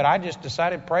overwhelm me, but I just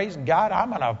decided, praise God, I'm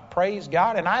going to praise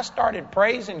God. And I started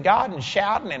praising God and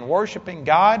shouting and worshiping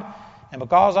God, and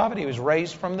because of it, He was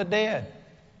raised from the dead.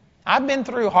 I've been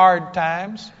through hard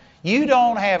times. You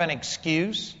don't have an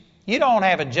excuse. You don't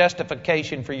have a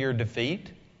justification for your defeat.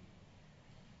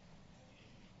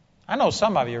 I know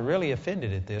some of you are really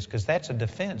offended at this because that's a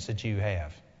defense that you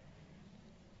have.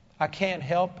 I can't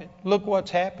help it. Look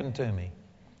what's happened to me.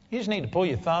 You just need to pull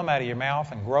your thumb out of your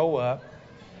mouth and grow up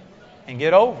and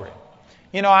get over it.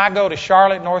 You know, I go to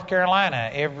Charlotte, North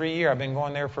Carolina every year. I've been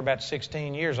going there for about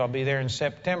 16 years. I'll be there in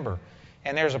September.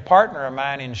 And there's a partner of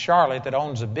mine in Charlotte that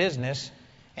owns a business.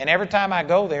 And every time I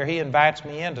go there, he invites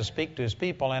me in to speak to his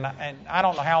people. And I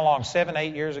don't know how long, 7,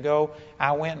 8 years ago,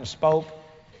 I went and spoke.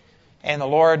 And the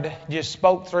Lord just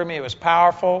spoke through me. It was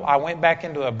powerful. I went back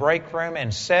into a break room,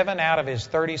 and 7 out of his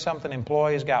 30-something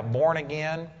employees got born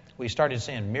again. We started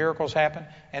seeing miracles happen.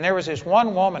 And there was this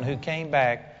one woman who came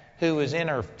back who was in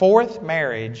her 4th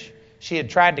marriage She had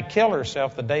tried to kill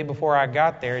herself the day before I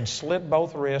got there, had slit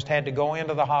both wrists, had to go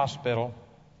into the hospital,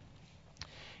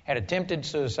 had attempted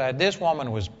suicide. This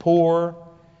woman was poor,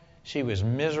 she was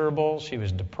miserable, she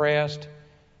was depressed,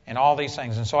 and all these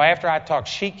things. And so after I talked,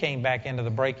 she came back into the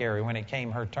break area when it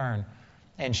came her turn.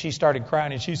 And she started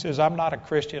crying, and she says, I'm not a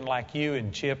Christian like you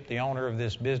and Chip, the owner of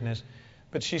this business.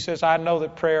 But she says, I know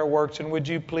that prayer works, and would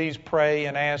you please pray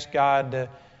and ask God to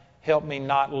help me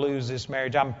not lose this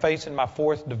marriage? I'm facing my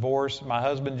 4th divorce. My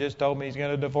husband just told me he's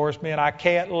going to divorce me, and I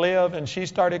can't live. And she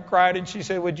started crying, and she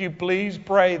said, would you please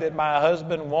pray that my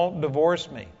husband won't divorce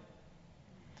me?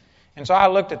 And so I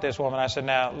looked at this woman. I said,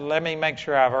 now, let me make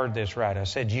sure I've heard this right. I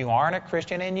said, you aren't a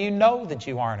Christian, and you know that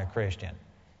you aren't a Christian.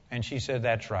 And she said,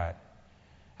 that's right.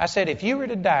 I said, if you were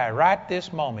to die right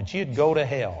this moment, you'd go to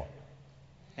hell.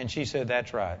 And she said,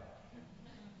 that's right.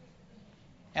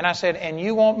 And I said, and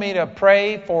you want me to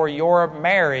pray for your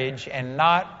marriage and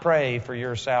not pray for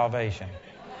your salvation?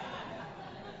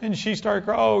 And she started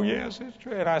crying, oh, yes, it's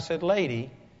true. And I said,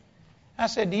 lady, I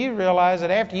said, do you realize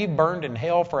that after you've burned in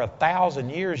hell for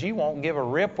 1,000 years, you won't give a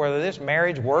rip whether this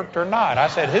marriage worked or not? I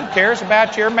said, who cares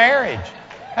about your marriage?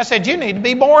 I said, you need to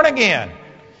be born again.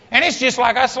 And it's just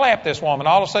like I slapped this woman.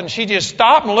 All of a sudden, she just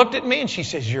stopped and looked at me, and she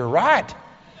says, you're right.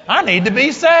 I need to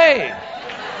be saved.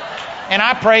 And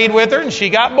I prayed with her, and she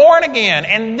got born again.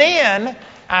 And then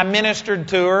I ministered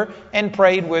to her and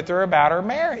prayed with her about her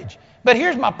marriage. But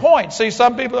here's my point. See,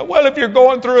 some people say, well, if you're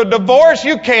going through a divorce,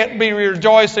 you can't be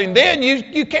rejoicing then.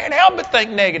 You can't help but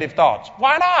think negative thoughts.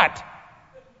 Why not?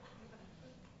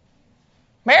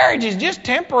 Marriage is just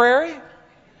temporary.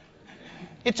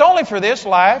 It's only for this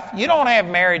life. You don't have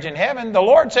marriage in heaven. The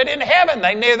Lord said in heaven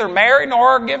they neither marry nor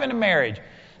are given in marriage.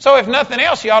 So if nothing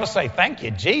else, you ought to say, thank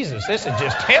you, Jesus. This is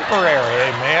just temporary.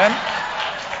 Amen.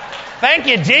 Thank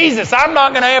you, Jesus. I'm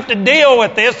not going to have to deal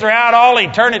with this throughout all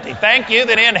eternity. Thank you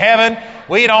that in heaven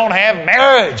we don't have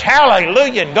marriage.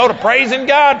 Hallelujah. And go to praising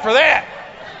God for that.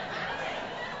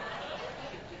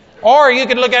 Or you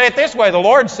could look at it this way. The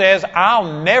Lord says,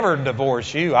 I'll never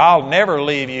divorce you. I'll never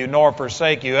leave you nor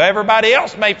forsake you. Everybody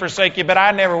else may forsake you, but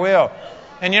I never will.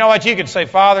 And you know what? You could say,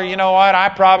 Father, you know what? I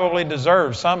probably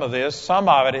deserve some of this. Some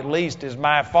of it, at least, is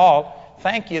my fault.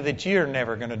 Thank you that you're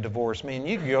never going to divorce me. And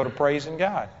you can go to praising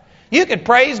God. You could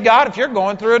praise God if you're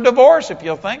going through a divorce, if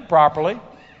you'll think properly.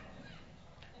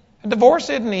 A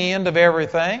divorce isn't the end of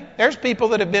everything. There's people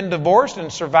that have been divorced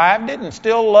and survived it and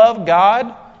still love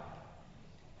God.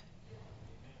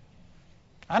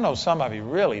 I know some of you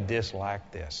really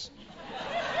dislike this.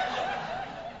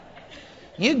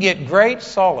 You get great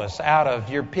solace out of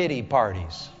your pity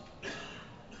parties.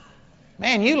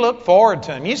 Man, you look forward to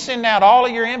them. You send out all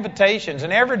of your invitations,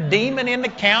 and every demon in the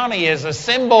county is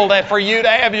assembled for you to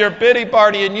have your pity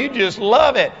party, and you just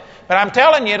love it. But I'm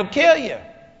telling you, it'll kill you.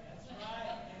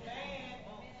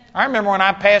 I remember when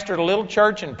I pastored a little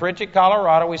church in Pritchett,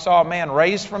 Colorado, we saw a man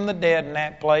raised from the dead in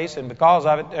that place, and because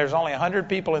of it, there's only 100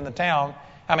 people in the town.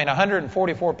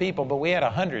 144 people, but we had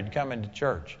 100 coming to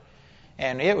church.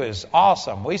 And it was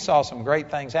awesome. We saw some great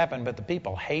things happen, but the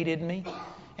people hated me.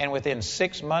 And within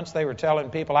 6 months, they were telling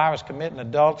people I was committing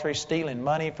adultery, stealing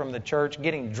money from the church,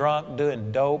 getting drunk,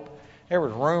 doing dope. There were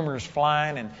rumors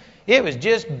flying, and it was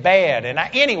just bad. And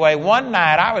anyway, one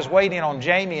night I was waiting on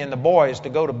Jamie and the boys to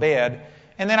go to bed,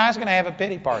 and then I was going to have a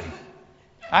pity party.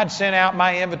 I'd sent out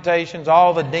my invitations.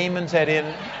 All the demons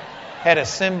had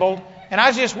assembled. And I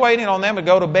was just waiting on them to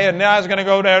go to bed. And then I was going to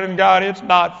go down and God, it's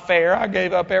not fair. I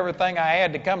gave up everything I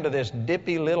had to come to this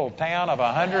dippy little town of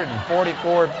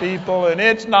 144 people. And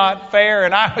it's not fair.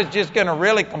 And I was just going to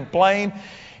really complain.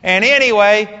 And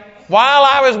anyway, while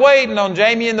I was waiting on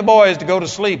Jamie and the boys to go to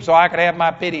sleep so I could have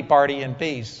my pity party in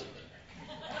peace,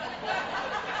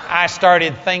 I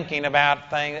started thinking about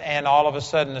things, and all of a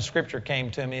sudden the scripture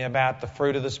came to me about the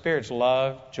fruit of the spirits: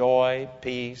 love, joy,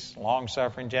 peace,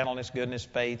 long-suffering, gentleness, goodness,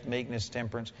 faith, meekness,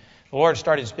 temperance. The Lord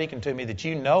started speaking to me that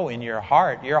in your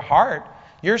heart,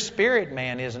 your spirit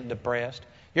man isn't depressed.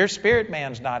 Your spirit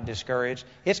man's not discouraged.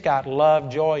 It's got love,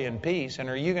 joy, and peace. And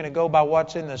are you going to go by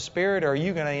what's in the spirit, or are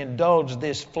you going to indulge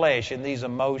this flesh and these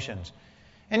emotions?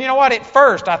 And you know what? At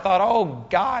first I thought, oh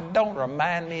God, don't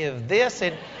remind me of this.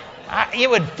 It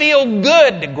would feel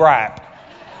good to gripe.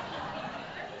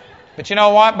 But you know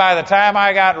what? By the time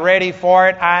I got ready for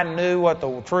it, I knew what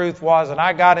the truth was. And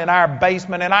I got in our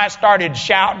basement and I started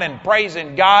shouting and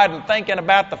praising God and thinking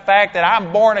about the fact that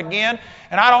I'm born again.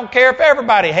 And I don't care if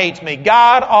everybody hates me.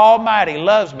 God Almighty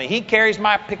loves me. He carries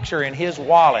my picture in His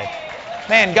wallet.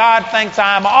 Man, God thinks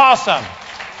I'm awesome.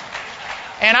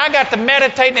 And I got to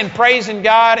meditating and praising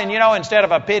God. And instead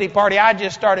of a pity party, I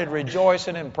just started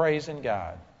rejoicing and praising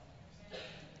God.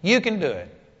 You can do it.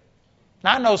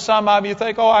 Now, I know some of you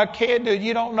think, oh, I can't do it.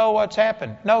 You don't know what's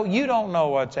happened. No, you don't know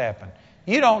what's happened.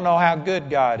 You don't know how good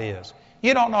God is.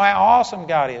 You don't know how awesome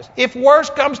God is. If worse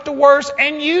comes to worse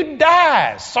and you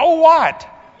die, so what?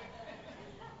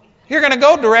 You're going to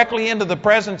go directly into the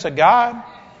presence of God.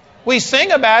 We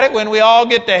sing about it when we all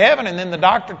get to heaven, and then the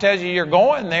doctor tells you you're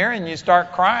going there and you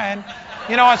start crying.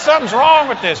 You know, something's wrong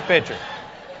with this picture.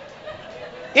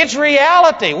 It's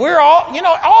reality. We're all,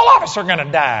 all of us are going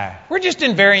to die. We're just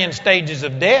in varying stages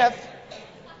of death.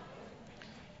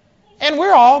 And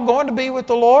we're all going to be with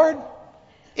the Lord.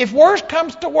 If worse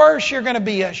comes to worse, you're going to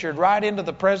be ushered right into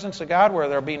the presence of God where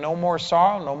there'll be no more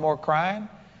sorrow, no more crying,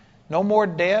 no more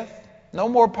death, no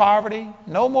more poverty,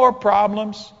 no more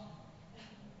problems.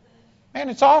 Man,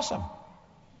 it's awesome.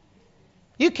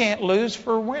 You can't lose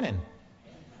for winning.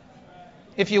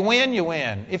 If you win, you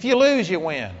win. If you lose, you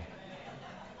win.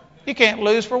 You can't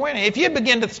lose for winning. If you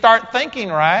begin to start thinking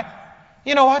right,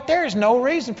 you know what? There is no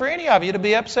reason for any of you to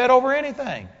be upset over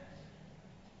anything.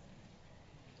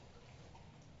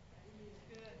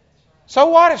 So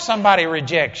what if somebody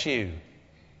rejects you?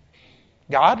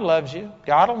 God loves you.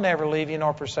 God will never leave you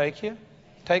nor forsake you.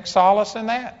 Take solace in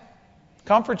that.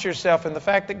 Comfort yourself in the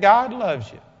fact that God loves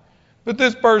you. But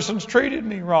this person's treated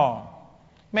me wrong.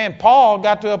 Man, Paul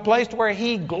got to a place where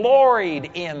he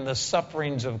gloried in the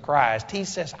sufferings of Christ. He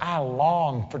says, I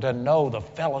long to know the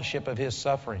fellowship of His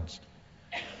sufferings.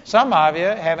 Some of you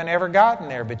haven't ever gotten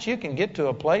there, but you can get to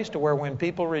a place to where when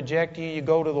people reject you, you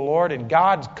go to the Lord, and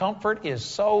God's comfort is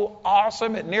so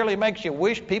awesome, it nearly makes you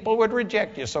wish people would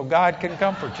reject you so God can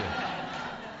comfort you.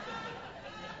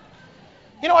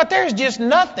 You know what? There's just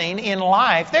nothing in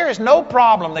life. There is no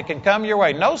problem that can come your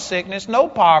way. No sickness, no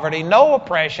poverty, no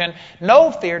oppression, no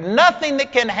fear. Nothing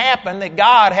that can happen that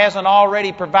God hasn't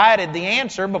already provided the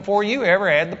answer before you ever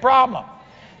had the problem.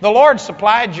 The Lord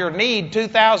supplied your need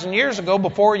 2,000 years ago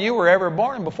before you were ever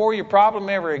born, before your problem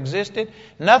ever existed.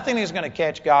 Nothing is going to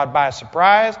catch God by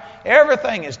surprise.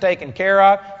 Everything is taken care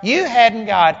of. You hadn't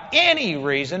got any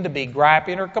reason to be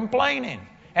griping or complaining.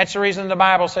 That's the reason the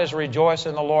Bible says, rejoice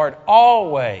in the Lord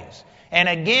always. And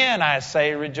again, I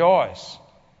say rejoice.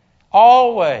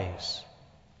 Always.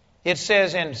 It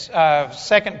says in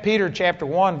 2 Peter chapter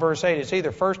 1, verse 8, it's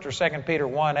either 1 or 2 Peter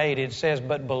 1, 8, it says,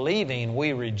 but believing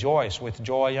we rejoice with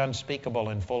joy unspeakable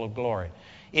and full of glory.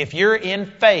 If you're in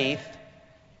faith,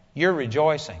 you're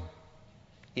rejoicing.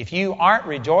 If you aren't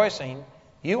rejoicing,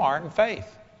 you aren't in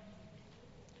faith.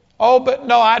 Oh, but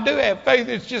no, I do have faith.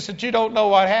 It's just that you don't know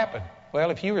what happened.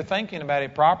 Well, if you were thinking about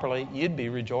it properly, you'd be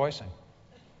rejoicing.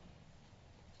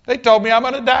 They told me I'm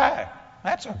going to die.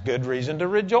 That's a good reason to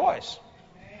rejoice.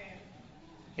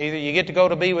 Either you get to go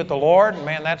to be with the Lord, and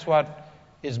man, that's what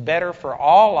is better for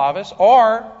all of us.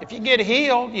 Or if you get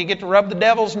healed, you get to rub the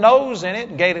devil's nose in it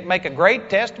and make a great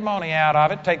testimony out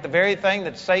of it. Take the very thing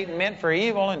that Satan meant for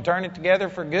evil and turn it together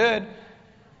for good.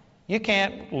 You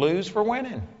can't lose for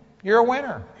winning. You're a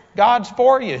winner. God's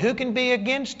for you. Who can be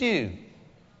against you?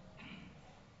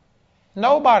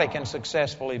 Nobody can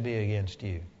successfully be against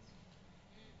you.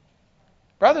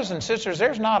 Brothers and sisters,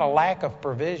 there's not a lack of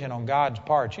provision on God's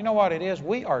part. You know what it is?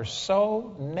 We are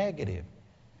so negative.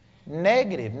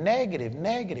 Negative, negative,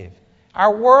 negative.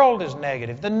 Our world is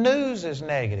negative. The news is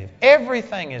negative.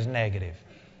 Everything is negative.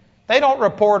 They don't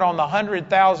report on the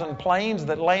 100,000 planes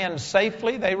that land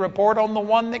safely. They report on the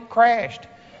one that crashed.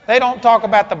 They don't talk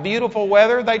about the beautiful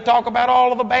weather. They talk about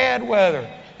all of the bad weather.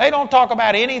 They don't talk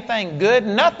about anything good.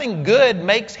 Nothing good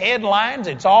makes headlines.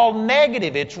 It's all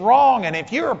negative. It's wrong. And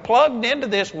if you're plugged into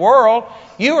this world,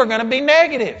 you are going to be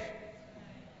negative.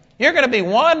 You're going to be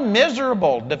one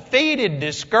miserable, defeated,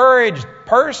 discouraged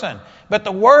person. But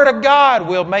the Word of God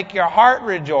will make your heart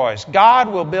rejoice.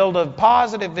 God will build a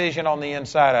positive vision on the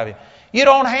inside of you. You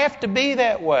don't have to be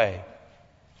that way.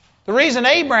 The reason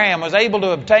Abraham was able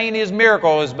to obtain his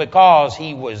miracle is because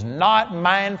he was not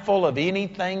mindful of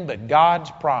anything but God's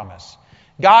promise.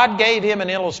 God gave him an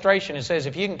illustration. It says,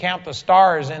 if you can count the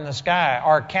stars in the sky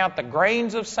or count the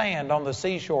grains of sand on the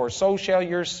seashore, so shall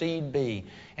your seed be.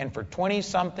 And for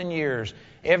 20-something years,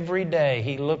 every day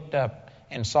he looked up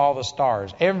and saw the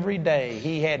stars. Every day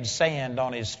he had sand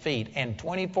on his feet. And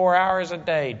 24 hours a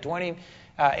day,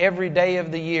 every day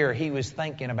of the year, he was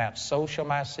thinking about, so shall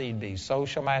my seed be, so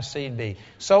shall my seed be.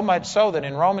 So much so that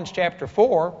in Romans chapter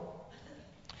 4,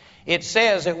 it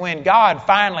says that when God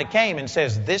finally came and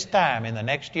says, this time in the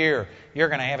next year, you're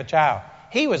going to have a child.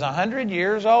 He was 100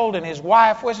 years old and his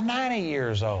wife was 90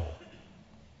 years old.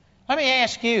 Let me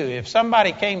ask you, if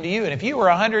somebody came to you and if you were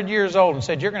 100 years old and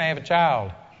said, you're going to have a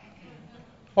child,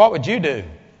 what would you do?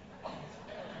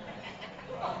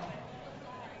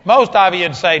 Most of you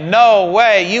would say, no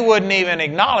way, you wouldn't even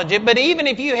acknowledge it. But even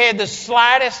if you had the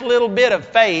slightest little bit of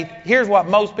faith, here's what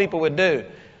most people would do.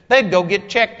 They'd go get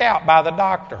checked out by the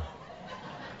doctor.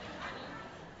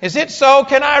 Is it so?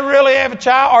 Can I really have a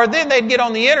child? Or then they'd get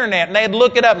on the internet and they'd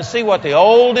look it up and see what the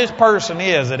oldest person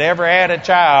is that ever had a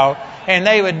child. And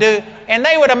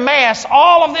they would amass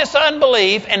all of this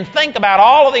unbelief and think about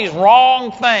all of these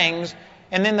wrong things.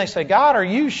 And then they say, God, are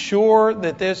you sure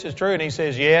that this is true? And he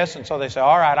says, yes. And so they say,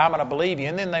 all right, I'm going to believe you.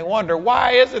 And then they wonder,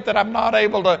 why is it that I'm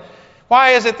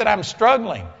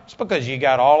struggling? It's because you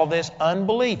got all of this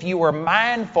unbelief. You were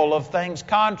mindful of things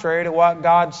contrary to what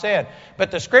God said.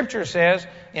 But the Scripture says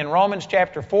in Romans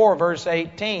chapter 4, verse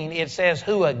 18, it says,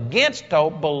 who against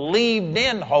hope believed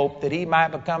in hope that he might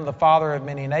become the father of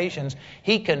many nations.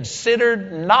 He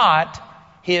considered not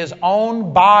his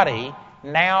own body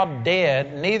now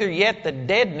dead, neither yet the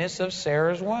deadness of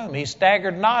Sarah's womb. He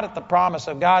staggered not at the promise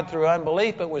of God through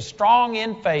unbelief, but was strong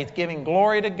in faith, giving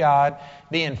glory to God,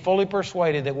 being fully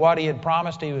persuaded that what he had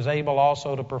promised he was able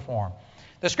also to perform.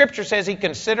 The Scripture says he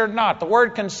considered not. The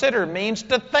word consider means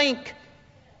to think,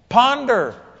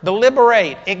 ponder,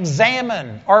 deliberate,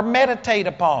 examine, or meditate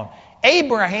upon.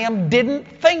 Abraham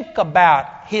didn't think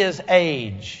about his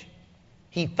age.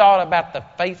 He thought about the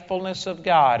faithfulness of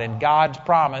God and God's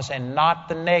promise and not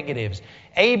the negatives.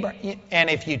 And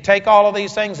if you take all of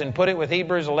these things and put it with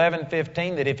Hebrews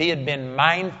 11:15, that if he had been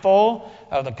mindful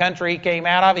of the country he came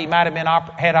out of, he might have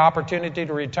had opportunity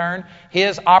to return.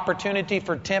 His opportunity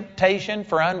for temptation,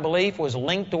 for unbelief, was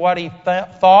linked to what he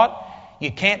thought.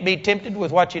 You can't be tempted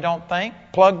with what you don't think.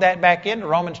 Plug that back into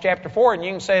Romans chapter 4, and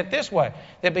you can say it this way,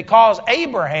 that because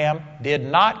Abraham did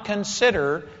not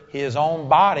consider his own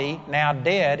body now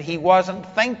dead, he wasn't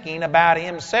thinking about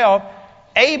himself.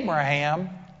 Abraham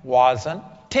wasn't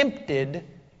tempted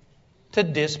to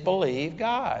disbelieve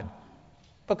God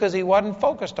because he wasn't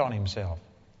focused on himself.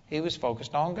 He was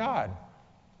focused on God.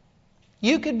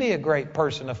 You could be a great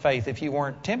person of faith if you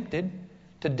weren't tempted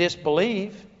to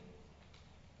disbelieve.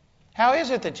 How is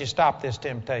it that you stop this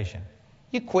temptation?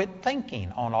 You quit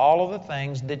thinking on all of the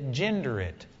things that gender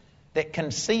it, that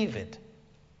conceive it.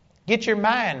 Get your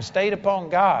mind stayed upon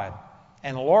God,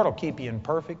 and the Lord will keep you in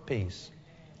perfect peace.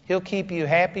 He'll keep you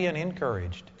happy and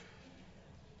encouraged.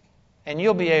 And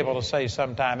you'll be able to say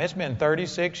sometime, it's been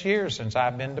 36 years since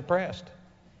I've been depressed.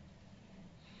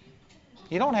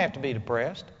 You don't have to be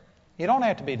depressed. You don't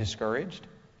have to be discouraged.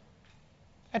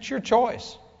 That's your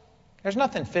choice. There's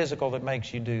nothing physical that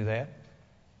makes you do that.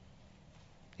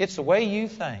 It's the way you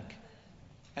think.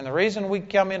 And the reason we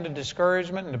come into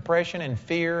discouragement and depression and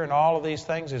fear and all of these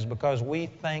things is because we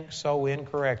think so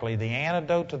incorrectly. The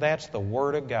antidote to that's the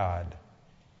Word of God.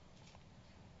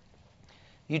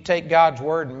 You take God's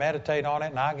Word and meditate on it,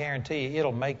 and I guarantee you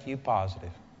it'll make you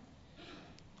positive.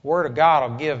 The Word of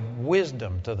God will give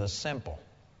wisdom to the simple.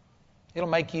 It'll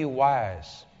make you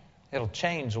wise. It'll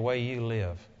change the way you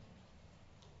live.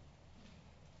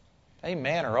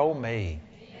 Amen or oh me.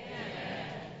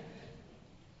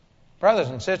 Brothers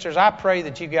and sisters, I pray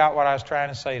that you got what I was trying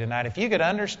to say tonight. If you could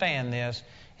understand this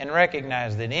and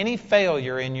recognize that any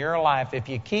failure in your life, if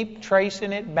you keep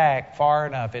tracing it back far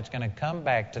enough, it's going to come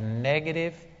back to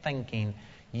negative thinking.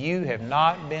 You have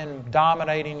not been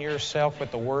dominating yourself with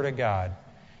the Word of God.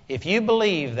 If you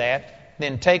believe that,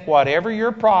 then take whatever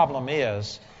your problem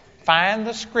is, find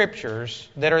the Scriptures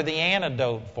that are the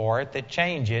antidote for it, that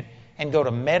change it, and go to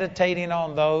meditating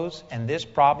on those, and this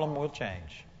problem will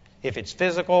change. If it's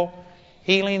physical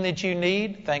healing that you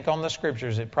need, think on the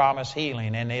Scriptures that promise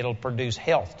healing, and it'll produce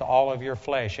health to all of your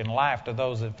flesh and life to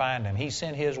those that find Him. He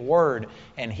sent His Word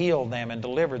and healed them and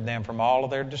delivered them from all of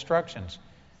their destructions.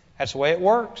 That's the way it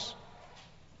works.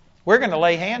 We're going to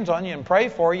lay hands on you and pray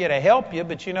for you to help you,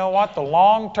 but you know what? The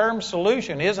long-term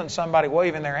solution isn't somebody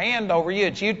waving their hand over you.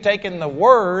 It's you taking the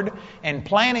Word and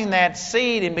planting that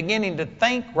seed and beginning to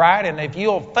think right, and if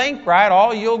you'll think right,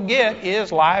 all you'll get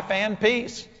is life and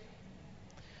peace.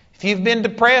 If you've been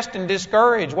depressed and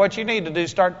discouraged, what you need to do is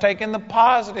start taking the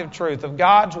positive truth of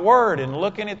God's Word and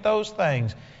looking at those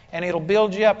things. And it'll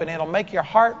build you up and it'll make your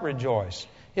heart rejoice.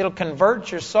 It'll convert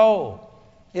your soul.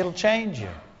 It'll change you.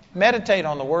 Meditate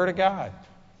on the Word of God.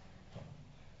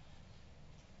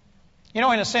 You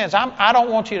know, in a sense, I don't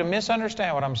want you to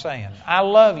misunderstand what I'm saying. I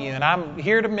love you and I'm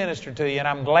here to minister to you and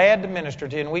I'm glad to minister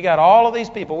to you. And we got all of these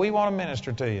people we want to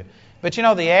minister to you. But you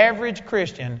know, the average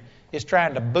Christian is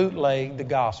trying to bootleg the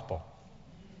gospel.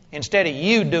 Instead of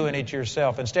you doing it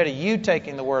yourself, instead of you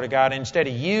taking the Word of God, instead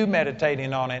of you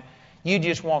meditating on it, you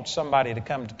just want somebody to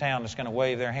come to town that's going to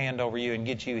wave their hand over you and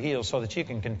get you healed so that you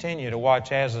can continue to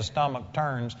watch as the stomach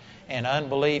turns and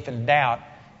unbelief and doubt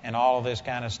and all of this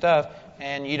kind of stuff.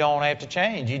 and you don't have to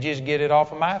change. You just get it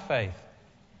off of my faith.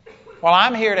 Well,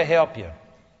 I'm here to help you.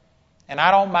 And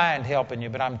I don't mind helping you,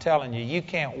 but I'm telling you, you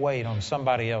can't wait on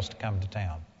somebody else to come to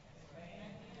town.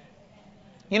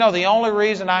 You know, the only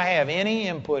reason I have any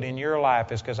input in your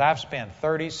life is because I've spent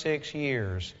 36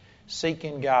 years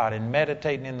seeking God and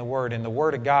meditating in the Word, and the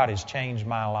Word of God has changed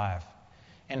my life.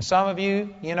 And some of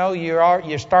you, you know,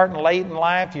 you're starting late in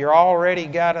life, you're already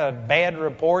got a bad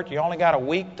report, you only got a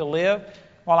week to live.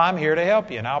 Well, I'm here to help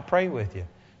you, and I'll pray with you.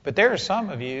 But there are some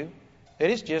of you that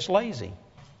is just lazy.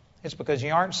 It's because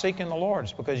you aren't seeking the Lord.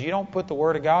 It's because you don't put the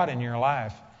Word of God in your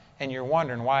life, and you're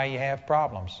wondering why you have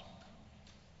problems.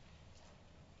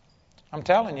 I'm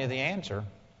telling you the answer,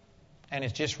 and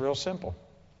it's just real simple.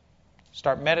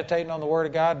 Start meditating on the Word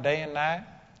of God day and night.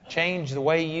 Change the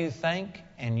way you think,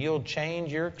 and you'll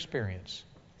change your experience.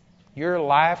 Your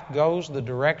life goes the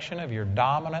direction of your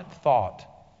dominant thought.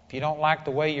 If you don't like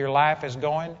the way your life is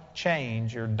going,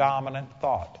 change your dominant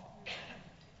thought.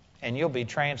 And you'll be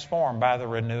transformed by the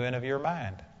renewing of your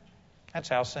mind. That's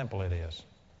how simple it is.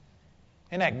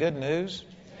 Isn't that good news?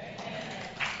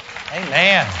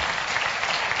 Amen.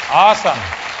 Awesome.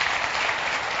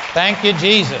 Thank you,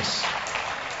 Jesus.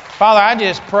 Father, I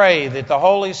just pray that the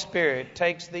Holy Spirit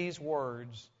takes these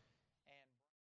words